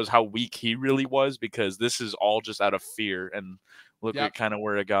really shows how weak he really was, because this is all just out of fear. And look at kind of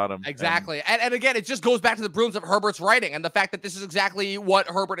where it got him. Exactly. And again, it just goes back to the brilliance of Herbert's writing and the fact that this is exactly what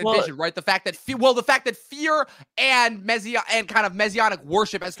Herbert envisioned, right? The fact that fear and kind of messianic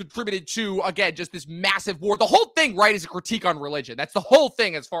worship has contributed to, again, just this massive war. The whole thing, right, is a critique on religion. That's the whole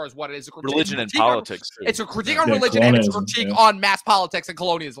thing as far as what it is. Religion and politics. It's a critique on religion, and it's a critique on mass politics and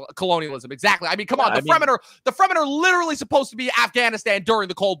colonialism. Exactly. I mean, come on. The Fremen are literally supposed to be Afghanistan during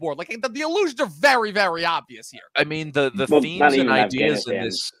the Cold War. Like, the illusions are very, very obvious here. I mean, the themes and ideas in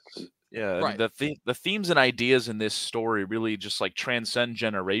this, the themes and ideas in this story really just like transcend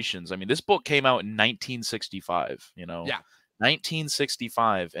generations. I mean, this book came out in 1965,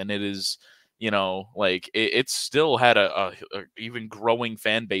 1965, and it is, like it still had a even growing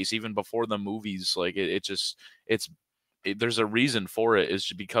fan base even before the movies. Like there's a reason for it,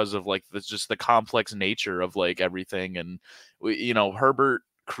 is because of like just the complex nature of like everything. And Herbert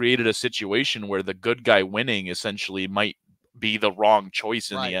created a situation where the good guy winning essentially might be the wrong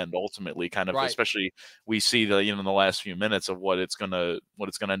choice in the end, ultimately, kind of, especially we see the in the last few minutes of what it's gonna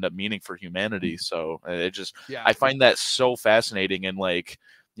end up meaning for humanity. So it just, I find that so fascinating. And like,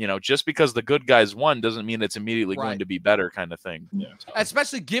 just because the good guys won doesn't mean it's immediately going to be better, kind of thing. Yeah.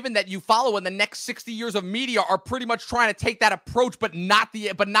 Especially given that you follow in the next 60 years of media are pretty much trying to take that approach, but not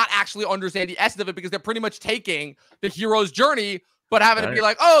actually understand the essence of it, because they're pretty much taking the hero's journey, but having to be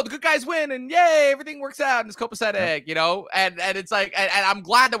like, oh, the good guys win, and yay, everything works out, and it's copacetic, and it's like, and I'm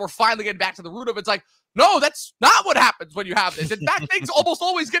glad that we're finally getting back to the root of it. It's like, no, that's not what happens when you have this. In fact, things almost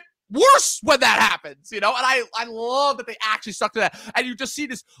always get worse when that happens, and I love that they actually stuck to that. And you just see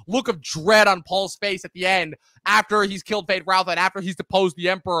this look of dread on Paul's face at the end after he's killed Fade Ralph and after he's deposed the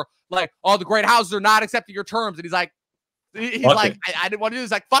Emperor, like, oh, the great houses are not accepting your terms. And he's like, I didn't want to do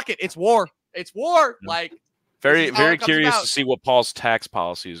this. Like, fuck it. It's war. It's war. Yeah. Like, very curious to see what Paul's tax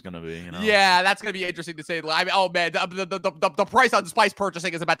policy is going to be. Yeah, that's going to be interesting to say. I mean, oh man, the price on spice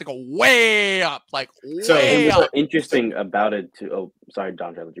purchasing is about to go way up. Like, way up. What's interesting about it too. Oh, sorry,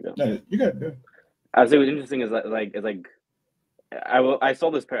 Dontre, let you go. No, you got it. I was saying what's interesting is I saw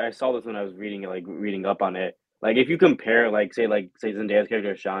this when I was reading up on it. Like, if you compare say Zendaya's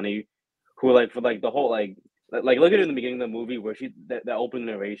character Shani, who for the whole look at it in the beginning of the movie where that opening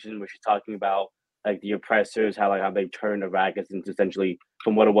narration where she's talking about the oppressors, how they turned Arrakis into essentially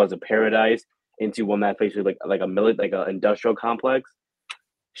from what it was a paradise into one that's basically an industrial complex.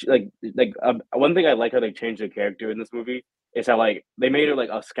 One thing I like how they changed her character in this movie is how they made her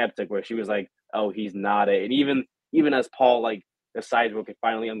a skeptic where she was like, oh, he's not it, and even as Paul decides, okay,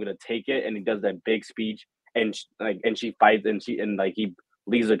 finally I'm gonna take it, and he does that big speech and she fights and he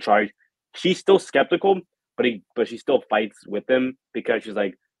leads the charge. She's still skeptical, but she still fights with him because she's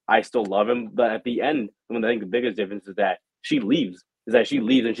like, I still love him. But at the end, I think the biggest difference is that she leaves. And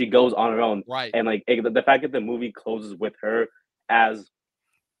she goes on her own. Right. And the fact that the movie closes with her as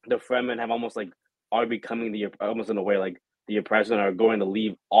the Fremen have almost are becoming almost in a way the oppressors are going to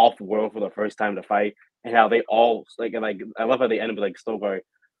leave off world for the first time to fight, and how they all I love how they end with Stilgar.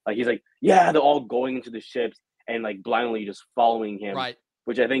 He's like, yeah, they're all going into the ships and blindly just following him. Right.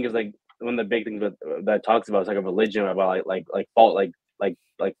 Which I think is one of the big things that talks about is a religion about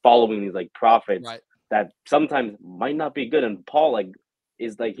following these prophets, right, that sometimes might not be good. And Paul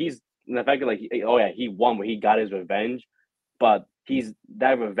is he's in the fact that oh yeah, he won where he got his revenge, but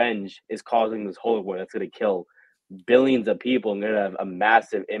that revenge is causing this holy war that's going to kill billions of people and going to have a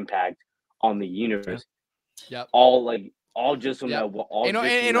massive impact on the universe. Yep. All just from that.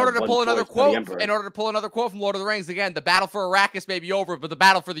 In order to pull another quote from Lord of the Rings, again, the battle for Arrakis may be over, but the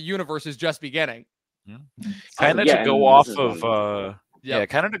battle for the universe is just beginning. Kind of to go off of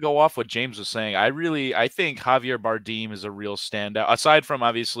kind of to go off what James was saying. I think Javier Bardem is a real standout. Aside from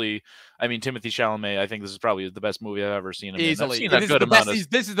obviously, I mean, Timothée Chalamet. I think this is probably the best movie I've ever seen him easily. In. This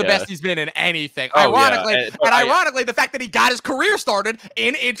is the best he's been in anything. Oh, ironically, the fact that he got his career started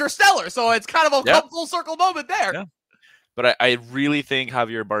in Interstellar, so it's kind of a full circle moment there. Yeah. But I really think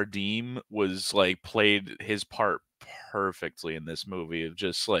Javier Bardem was played his part perfectly in this movie, of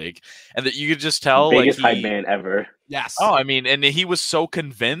just and that you could just tell biggest hype man ever. Yes. Oh, I mean, and he was so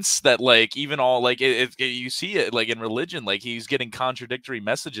convinced that even all you see it in religion, he's getting contradictory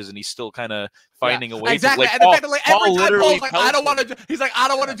messages and he's still kind of finding a way exactly. to and the fact that every time Paul's I don't want to he's I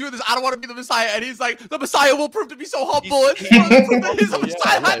don't want to do this, I don't want to be the Messiah, and he's like, the Messiah will prove to be so humble and he's a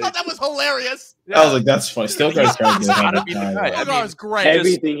Messiah. I thought that was hilarious. I was like, that's funny. Still goes that was great.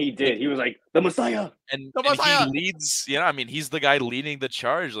 Everything he did, he was like, the Messiah. And he leads, he's the guy leading the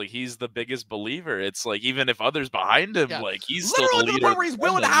charge. He's the biggest believer. It's even if others behind him, he's still the leader. To the point where he's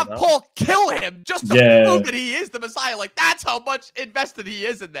willing to have Paul kill him just to prove that he is the Messiah. That's how much invested he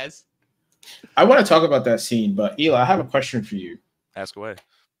is in this. I want to talk about that scene, but Eli, I have a question for you. Ask away.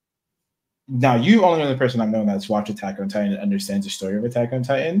 Now, you only the person I've known that's watched Attack on Titan and understands the story of Attack on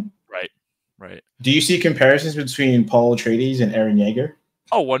Titan. Right. Do you see comparisons between Paul Atreides and Eren Yeager?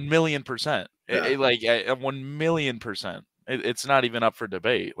 Oh, 1,000,000%. 1,000,000%. It's not even up for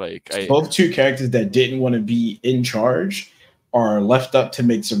debate. Both two characters that didn't want to be in charge are left up to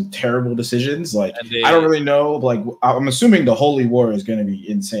make some terrible decisions. I don't really know. I'm assuming the Holy War is going to be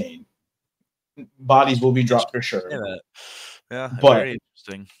insane. Bodies will be dropped for sure. Yeah, but very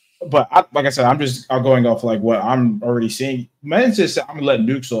interesting. But like I said, I'm going off what I'm already seeing. Man says I'm gonna let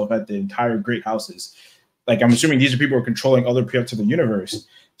nukes off at the entire great houses. I'm assuming these are people who are controlling other parts of the universe.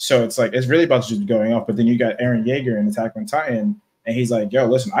 So it's it's really about just going off. But then you got Eren Yeager in Attack on Titan, and he's like, yo,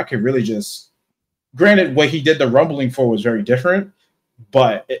 listen, I could really just. Granted, what he did the rumbling for was very different,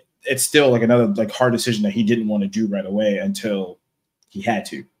 but it's still another hard decision that he didn't want to do right away until he had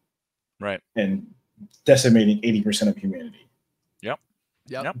to. Right. And decimating 80% of humanity. Yep.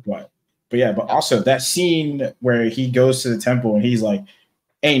 But also that scene where he goes to the temple and he's like,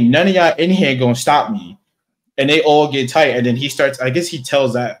 ain't none of y'all in here gonna stop me. And they all get tight. And then he starts, I guess he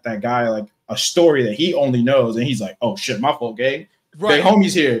tells that guy a story that he only knows. And he's like, oh shit, my fault, gang. Right. The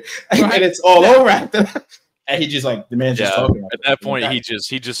homies here. And it's all over after that. And he just like the man's just Yeah, talking. at that point, he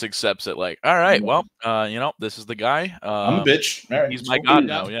just accepts it. Like, all right, well, this is the guy. I'm a bitch. All right, he's my god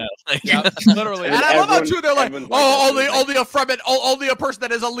now. Yeah, yeah, literally. And I love how too they're like, only a Fremen, only a person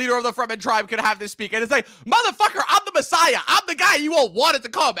that is a leader of the Fremen tribe can have this speak. And it's like, motherfucker, I'm the Messiah. I'm the guy you all wanted to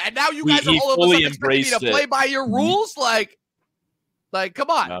come, and now you guys are all of a sudden expecting me to play by your rules. Like, come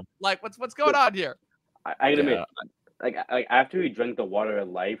on, like what's going on here? I admit, like after he drank the water of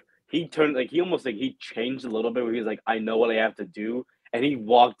life. He turned he changed a little bit where he was like, I know what I have to do. And he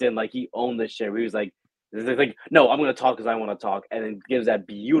walked in like he owned this shit. Where he was like, no, I'm going to talk because I want to talk. And then gives that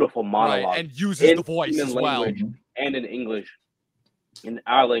beautiful monologue. Right, and uses the voice as well. And in English, in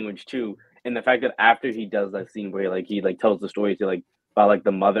our language too. And the fact that after he does that scene where he tells the story to about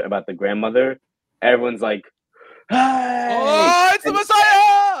the grandmother, everyone's like, hey! Oh, it's the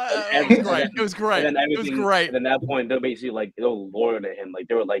Messiah! It was great. It was great. It was great. And at that point, they're basically they'll lure to him. Like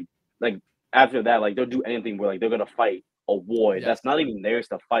they were like after that, they'll do anything where they're gonna fight a war that's not even theirs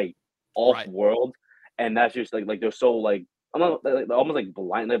to fight off world, and that's just like they're so almost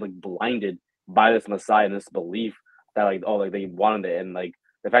blinded by this Messiah and this belief that they wanted it, and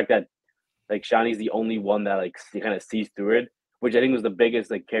the fact that Shani's the only one that kind of sees through it, which I think was the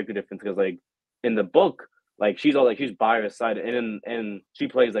biggest character difference because in the book she's by her side and she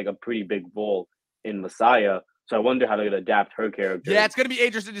plays a pretty big role in Messiah. So I wonder how they're going to adapt her character. Yeah, it's going to be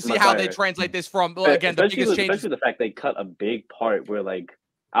interesting to see how they translate this from, again, the biggest change. Especially the fact they cut a big part where, I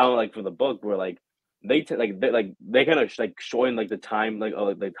don't know, for the book, where, they kind of, showing, the time,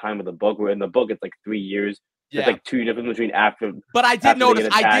 the time of the book, where in the book, it's, 3 years. Yeah. It's, 2 different between after. But I did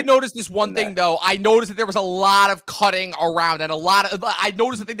notice this one thing, though. I noticed that there was a lot of cutting around and I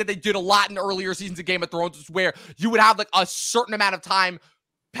noticed the thing that they did a lot in earlier seasons of Game of Thrones where you would have, a certain amount of time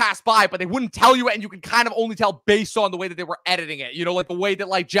pass by, but they wouldn't tell you it, and you can kind of only tell based on the way that they were editing it. The way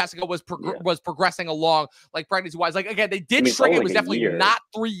that Jessica was progressing along, pregnancy wise. Again, they did shrink it. It was definitely not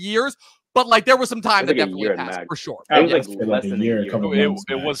 3 years, but there was some time that definitely passed for sure. It was less than a year.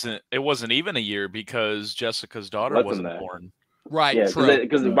 It wasn't even a year because Jessica's daughter wasn't born. Right. Yeah, true.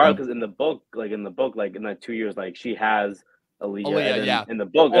 Because in the book, in that 2 years, she has Aaliyah in the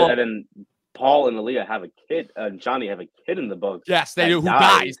book, and then Paul and Aaliyah have a kid, and Johnny have a kid in the book. Yes, they do. Who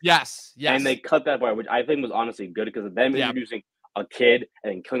dies? Yes. And they cut that part, which I think was honestly good because of them introducing a kid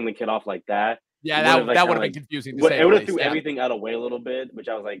and then killing the kid off like that. Yeah, that would have been confusing. It would have threw everything out of the way a little bit, which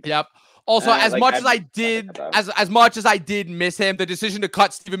I was like, yep. Also, as much as I did miss him, the decision to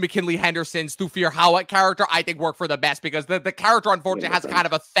cut Stephen McKinley Henderson's Thufir Hawat character, I think worked for the best because the character, unfortunately, has kind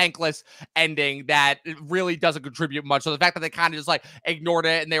of a thankless ending that really doesn't contribute much. So the fact that they kind of just ignored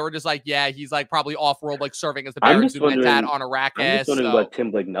it and they were just he's probably off-world, serving as the Baron Zumentat on Arrakis. I'm just wondering what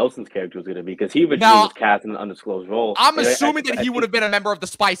Tim Blake Nelson's character was going to be because he originally was cast in an undisclosed role. I'm assuming that he would have been a member of the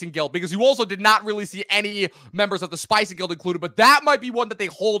Spicing Guild because you also did not really see any members of the Spicing Guild included, but that might be one that they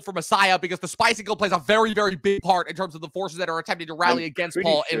hold for Messiah because the Spicing Guild plays a very, very big part in terms of the forces that are attempting to rally against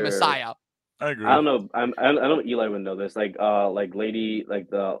Paul in Messiah. I agree. I don't know. I know Eli would know this. Lady,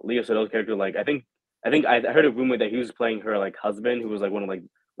 the Leo Sodol's character. I think I heard a rumor that he was playing her husband, who was one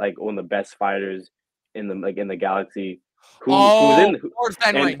of the best fighters in the galaxy. Lord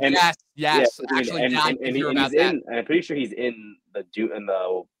Fenring. Yes. Actually, I'm pretty sure he's in the Dune.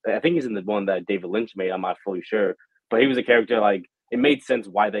 I think he's in the one that David Lynch made. I'm not fully sure, but he was a character it made sense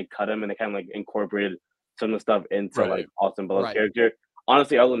why they cut him and they kind of incorporated some of the stuff into Austin Butler's character.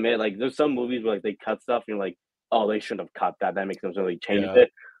 Honestly, I'll admit there's some movies where they cut stuff and you're oh, they shouldn't have cut that. That makes sense. Really changed it.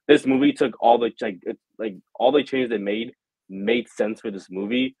 This movie took all the all the changes they made sense for this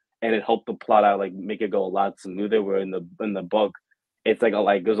movie, and it helped the plot out make it go a lot smoother. Where in the book, it's there's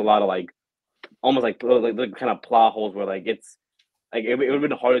a lot of almost kind of plot holes where it's it would have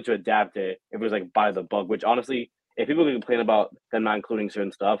been harder to adapt it if it was by the book. Which honestly, if people complain about them not including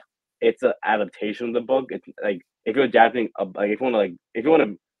certain stuff, it's an adaptation of the book. It's if you're adapting, if you want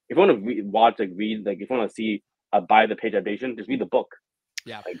to watch read if you want to see a by the page adaptation, just read the book.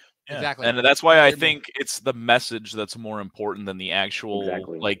 Yeah, exactly. And that's why I think it's the message that's more important than the actual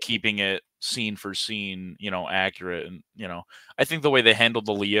keeping it scene for scene, accurate. And I think the way they handled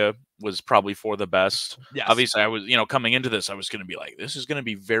the Leah was probably for the best. Yes. Obviously, I was coming into this, I was going to be this is going to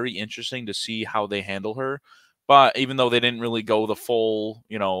be very interesting to see how they handle her. But even though they didn't really go the full,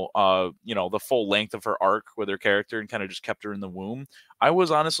 the full length of her arc with her character and kind of just kept her in the womb, I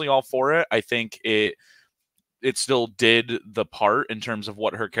was honestly all for it. I think it still did the part in terms of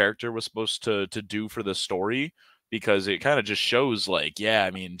what her character was supposed to do for the story, because it kind of just shows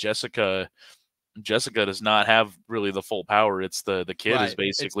Jessica does not have really the full power. It's the kid is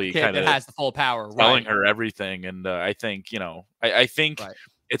basically kind of has the full power, telling her everything. And I think, I think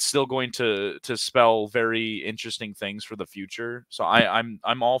it's still going to spell very interesting things for the future. So I'm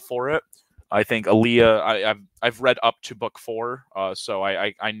all for it. I think Aaliyah. I've read up to book 4, so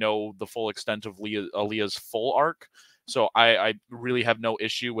I know the full extent of Aaliyah's full arc. So I really have no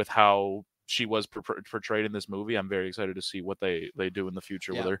issue with how she was portrayed in this movie. I'm very excited to see what they do in the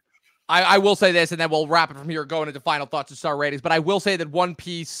future with her. I will say this, and then we'll wrap it from here, going into final thoughts and star ratings. But I will say that one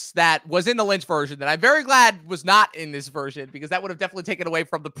piece that was in the Lynch version that I'm very glad was not in this version, because that would have definitely taken away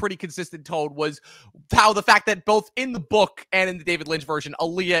from the pretty consistent tone, was how the fact that both in the book and in the David Lynch version,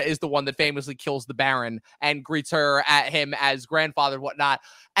 Aaliyah is the one that famously kills the Baron and greets him as grandfather and whatnot.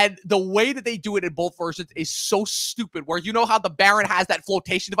 And the way that they do it in both versions is so stupid, where you know how the Baron has that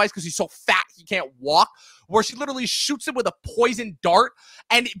flotation device because he's so fat he can't walk, where she literally shoots him with a poison dart,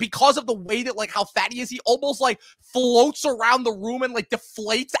 and because of the way that, like, how fat he is, he almost, like, floats around the room and, like,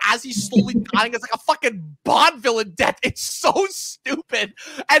 deflates as he's slowly dying. It's like a fucking Bond villain death. It's so stupid.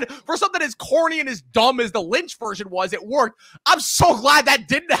 And for something as corny and as dumb as the Lynch version was, it worked. I'm so glad that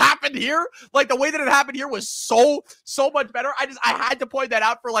didn't happen here. Like, the way that it happened here was so much better. I had to point that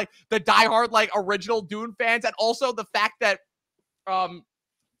out for, like, the diehard, like, original Dune fans, and also the fact that,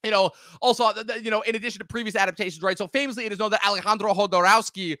 also, in addition to previous adaptations, right? So famously, it is known that Alejandro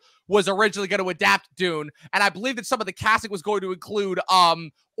Jodorowsky was originally going to adapt Dune, and I believe that some of the casting was going to include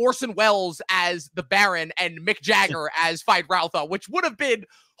Orson Welles as the Baron and Mick Jagger as Fight Ralpha, which would have been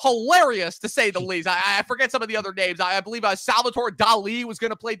hilarious, to say the least. I forget some of the other names. I believe Salvatore Dali was going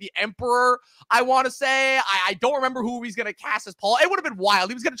to play the Emperor, I want to say. I don't remember who he's going to cast as Paul. It would have been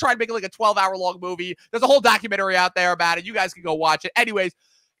wild. He was going to try and make it like a 12-hour-long movie. There's a whole documentary out there about it. You guys can go watch it. Anyways,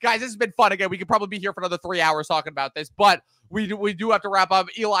 guys, this has been fun. Again, we could probably be here for another 3 hours talking about this, but we do have to wrap up.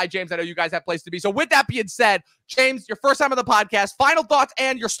 Eli, James, I know you guys have place to be. So with that being said, James, your first time on the podcast, final thoughts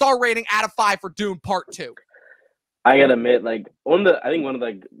and your star rating out of 5 for Dune Part 2. I gotta admit, like,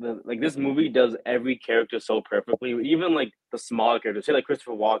 this movie does every character so perfectly. Even like the smaller characters, say like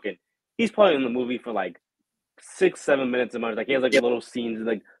Christopher Walken, he's probably in the movie for like 6-7 minutes a month. Like, he has like little scenes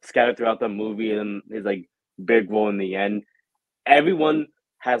like scattered throughout the movie, and his like big role in the end. Everyone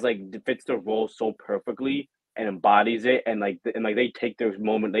has like fits their role so perfectly and embodies it, and they take their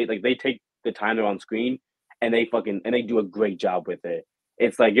moment. They take the time they're on screen, and they do a great job with it.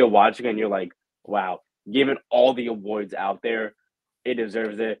 It's like you're watching and you're like, wow, given all the awards out there, it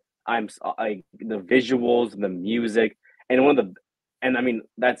deserves it. I'm like, the visuals, the music, and I mean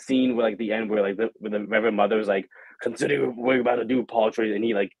that scene where like the end where like the Reverend Mother's like, consider what we're about to do, Paltroy, and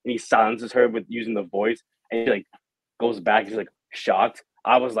he silences her with using the voice, and he like goes back, he's like shocked.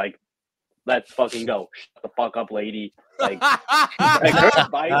 I was like, let's fucking go. Shut the fuck up, lady. Like her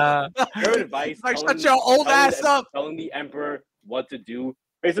advice, like, shut your old ass up. Telling the Emperor what to do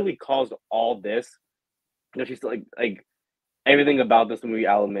basically caused all this. She's like everything about this movie,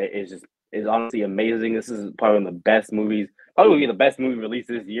 I'll admit, is honestly amazing. This is probably one of the best movies, probably the best movie released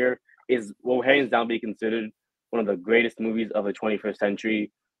this year. Will hands down be considered one of the greatest movies of the 21st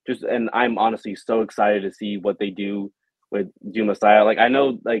century. And I'm honestly so excited to see what they do with Dune Messiah. Like, I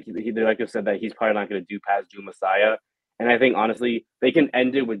know, like, the director said that he's probably not going to do past Dune Messiah, and I think honestly they can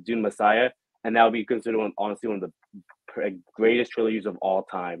end it with Dune Messiah, and that would be considered one of the greatest trilogies of all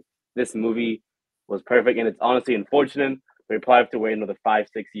time. This movie was perfect, and it's honestly unfortunate we probably have to wait another 5-6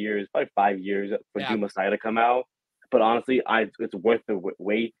 years, probably 5 years for Dune Messiah to come out. But honestly, it's worth the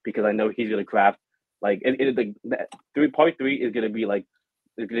wait, because I know he's going to craft like part 3 is going to be like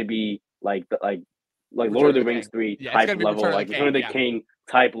Lord of the Rings 3 type level, like Return of the King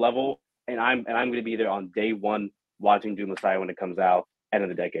type level, and I'm going to be there on day one watching Dune Messiah when it comes out, end of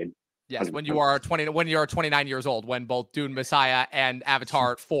the decade. Yes, when you are 29 years old, when both Dune Messiah and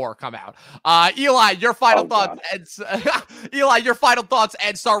Avatar 4 come out. Eli, your final thoughts. Eli, your final thoughts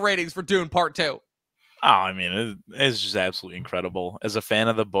and star ratings for Dune Part 2. Oh, I mean, it's just absolutely incredible. As a fan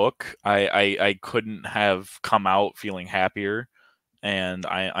of the book, I couldn't have come out feeling happier. And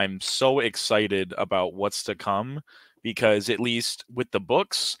I'm so excited about what's to come, because at least with the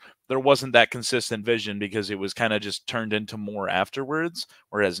books, there wasn't that consistent vision, because it was kind of just turned into more afterwards.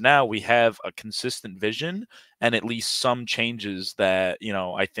 Whereas now we have a consistent vision and at least some changes that,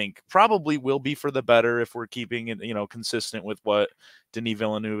 I think probably will be for the better if we're keeping it, consistent with what Denis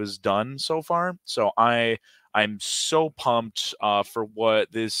Villeneuve has done so far. So I'm so pumped for what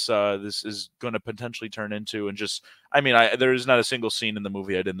this is going to potentially turn into, and there is not a single scene in the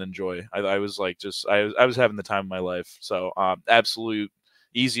movie I didn't enjoy. I was like, I was having the time of my life. So absolute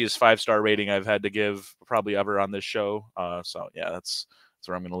easiest 5-star rating I've had to give probably ever on this show. So yeah, that's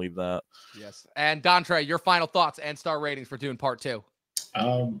where I'm going to leave that. Yes, and Dontre, your final thoughts and star ratings for Dune Part 2.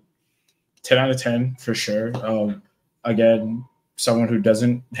 10 out of 10 for sure. Again, someone who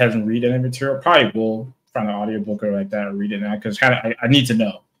hasn't read any material probably will find an audiobook or like that or read it now because I need to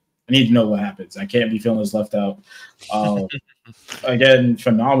know. I need to know what happens. I can't be feeling as left out. Again,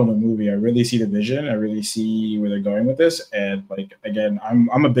 phenomenal movie. I really see the vision. I really see where they're going with this. And like again,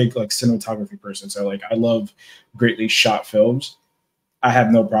 I'm a big like cinematography person. So like I love greatly shot films. I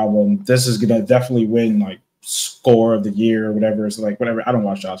have no problem. This is gonna definitely win like score of the year or whatever. So like whatever. I don't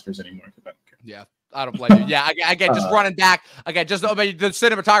watch the Oscars anymore. Yeah. I don't blame you. Yeah, again, just running back. Again, just I mean, the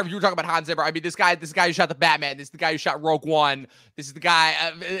cinematography. You were talking about Hans Zimmer. I mean, this guy who shot the Batman. This is the guy who shot Rogue One. This is the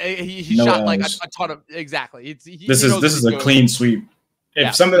guy. He no shot like a ton of exactly. This is a clean sweep.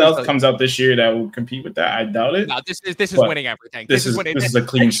 If something else comes out this year that will compete with that, I doubt it. No, this is winning everything. This is winning. This is a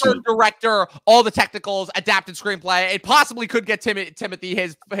clean sweep. Director, all the technicals, adapted screenplay. It possibly could get Timothy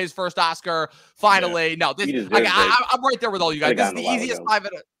his first Oscar. Finally, no. This I'm right there with all you guys. This is the easiest 5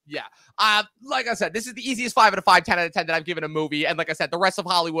 out of. Yeah. Like I said, this is the easiest 5 out of 5, 10 out of 10 that I've given a movie. And like I said, the rest of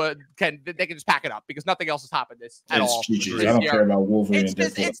Hollywood can just pack it up because nothing else has topped this at all. I don't care about Wolverine.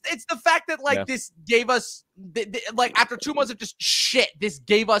 It's the fact that like this gave us like after 2 months of just shit, this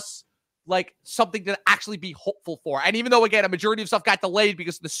gave us like something to actually be hopeful for. And even though again a majority of stuff got delayed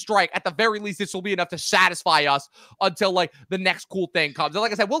because of the strike, at the very least this will be enough to satisfy us until like the next cool thing comes. And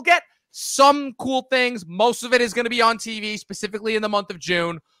like I said, we'll get some cool things. Most of it is going to be on TV, specifically in the month of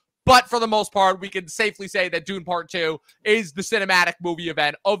June. But for the most part, we can safely say that Dune Part 2 is the cinematic movie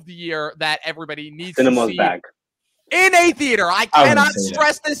event of the year that everybody needs to see back. In a theater. I cannot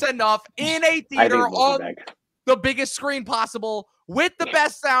stress this enough. In a theater on the biggest screen possible with the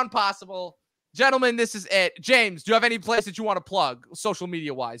best sound possible. Gentlemen, this is it. James, do you have any place that you want to plug social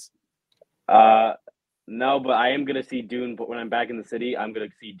media-wise? No, but I am gonna see Dune. But when I'm back in the city, I'm gonna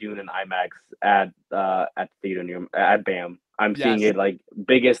see Dune in IMAX at the theater at BAM. I'm seeing it like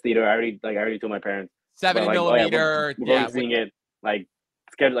biggest theater. I already told my parents. 70 millimeter. We're seeing it like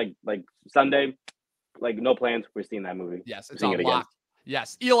scheduled like Sunday. Like no plans. We're seeing that movie. Yes, it's on lock.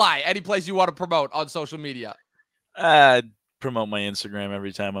 Yes, Eli. Any place you want to promote on social media? Promote my Instagram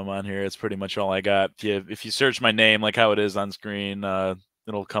every time I'm on here. It's pretty much all I got. If you search my name like how it is on screen,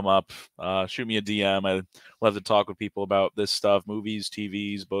 it'll come up. Shoot me a DM. I love to talk with people about this stuff: movies,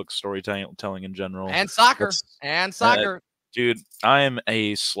 TVs, books, storytelling in general, and soccer. Dude, I am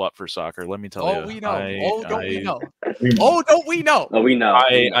a slut for soccer. Let me tell you. Oh, we know. Don't we know? Oh, we know.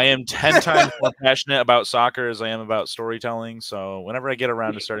 I am 10 times more passionate about soccer as I am about storytelling. So whenever I get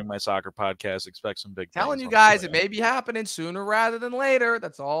around to starting my soccer podcast, expect some big things. Telling you guys, it may be happening sooner rather than later.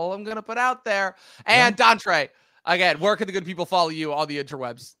 That's all I'm gonna put out there. And Dontre, again, where can the good people follow you on the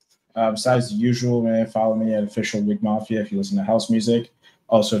interwebs? Besides the usual, man, follow me at Official Wig Mafia if you listen to house music.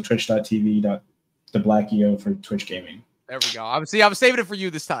 Also, twitch.tv/TheBlackEO for Twitch Gaming. There we go. I was saving it for you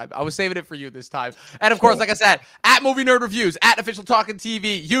this time. And of course, like I said, at Movie Nerd Reviews, at Official Talking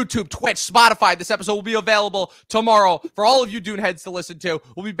TV, YouTube, Twitch, Spotify. This episode will be available tomorrow for all of you Dune heads to listen to.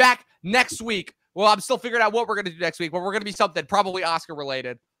 We'll be back next week. Well, I'm still figuring out what we're going to do next week, but we're going to be something probably Oscar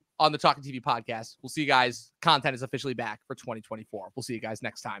related on the Talking TV podcast. We'll see you guys. Content is officially back for 2024. We'll see you guys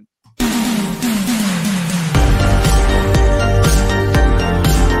next time.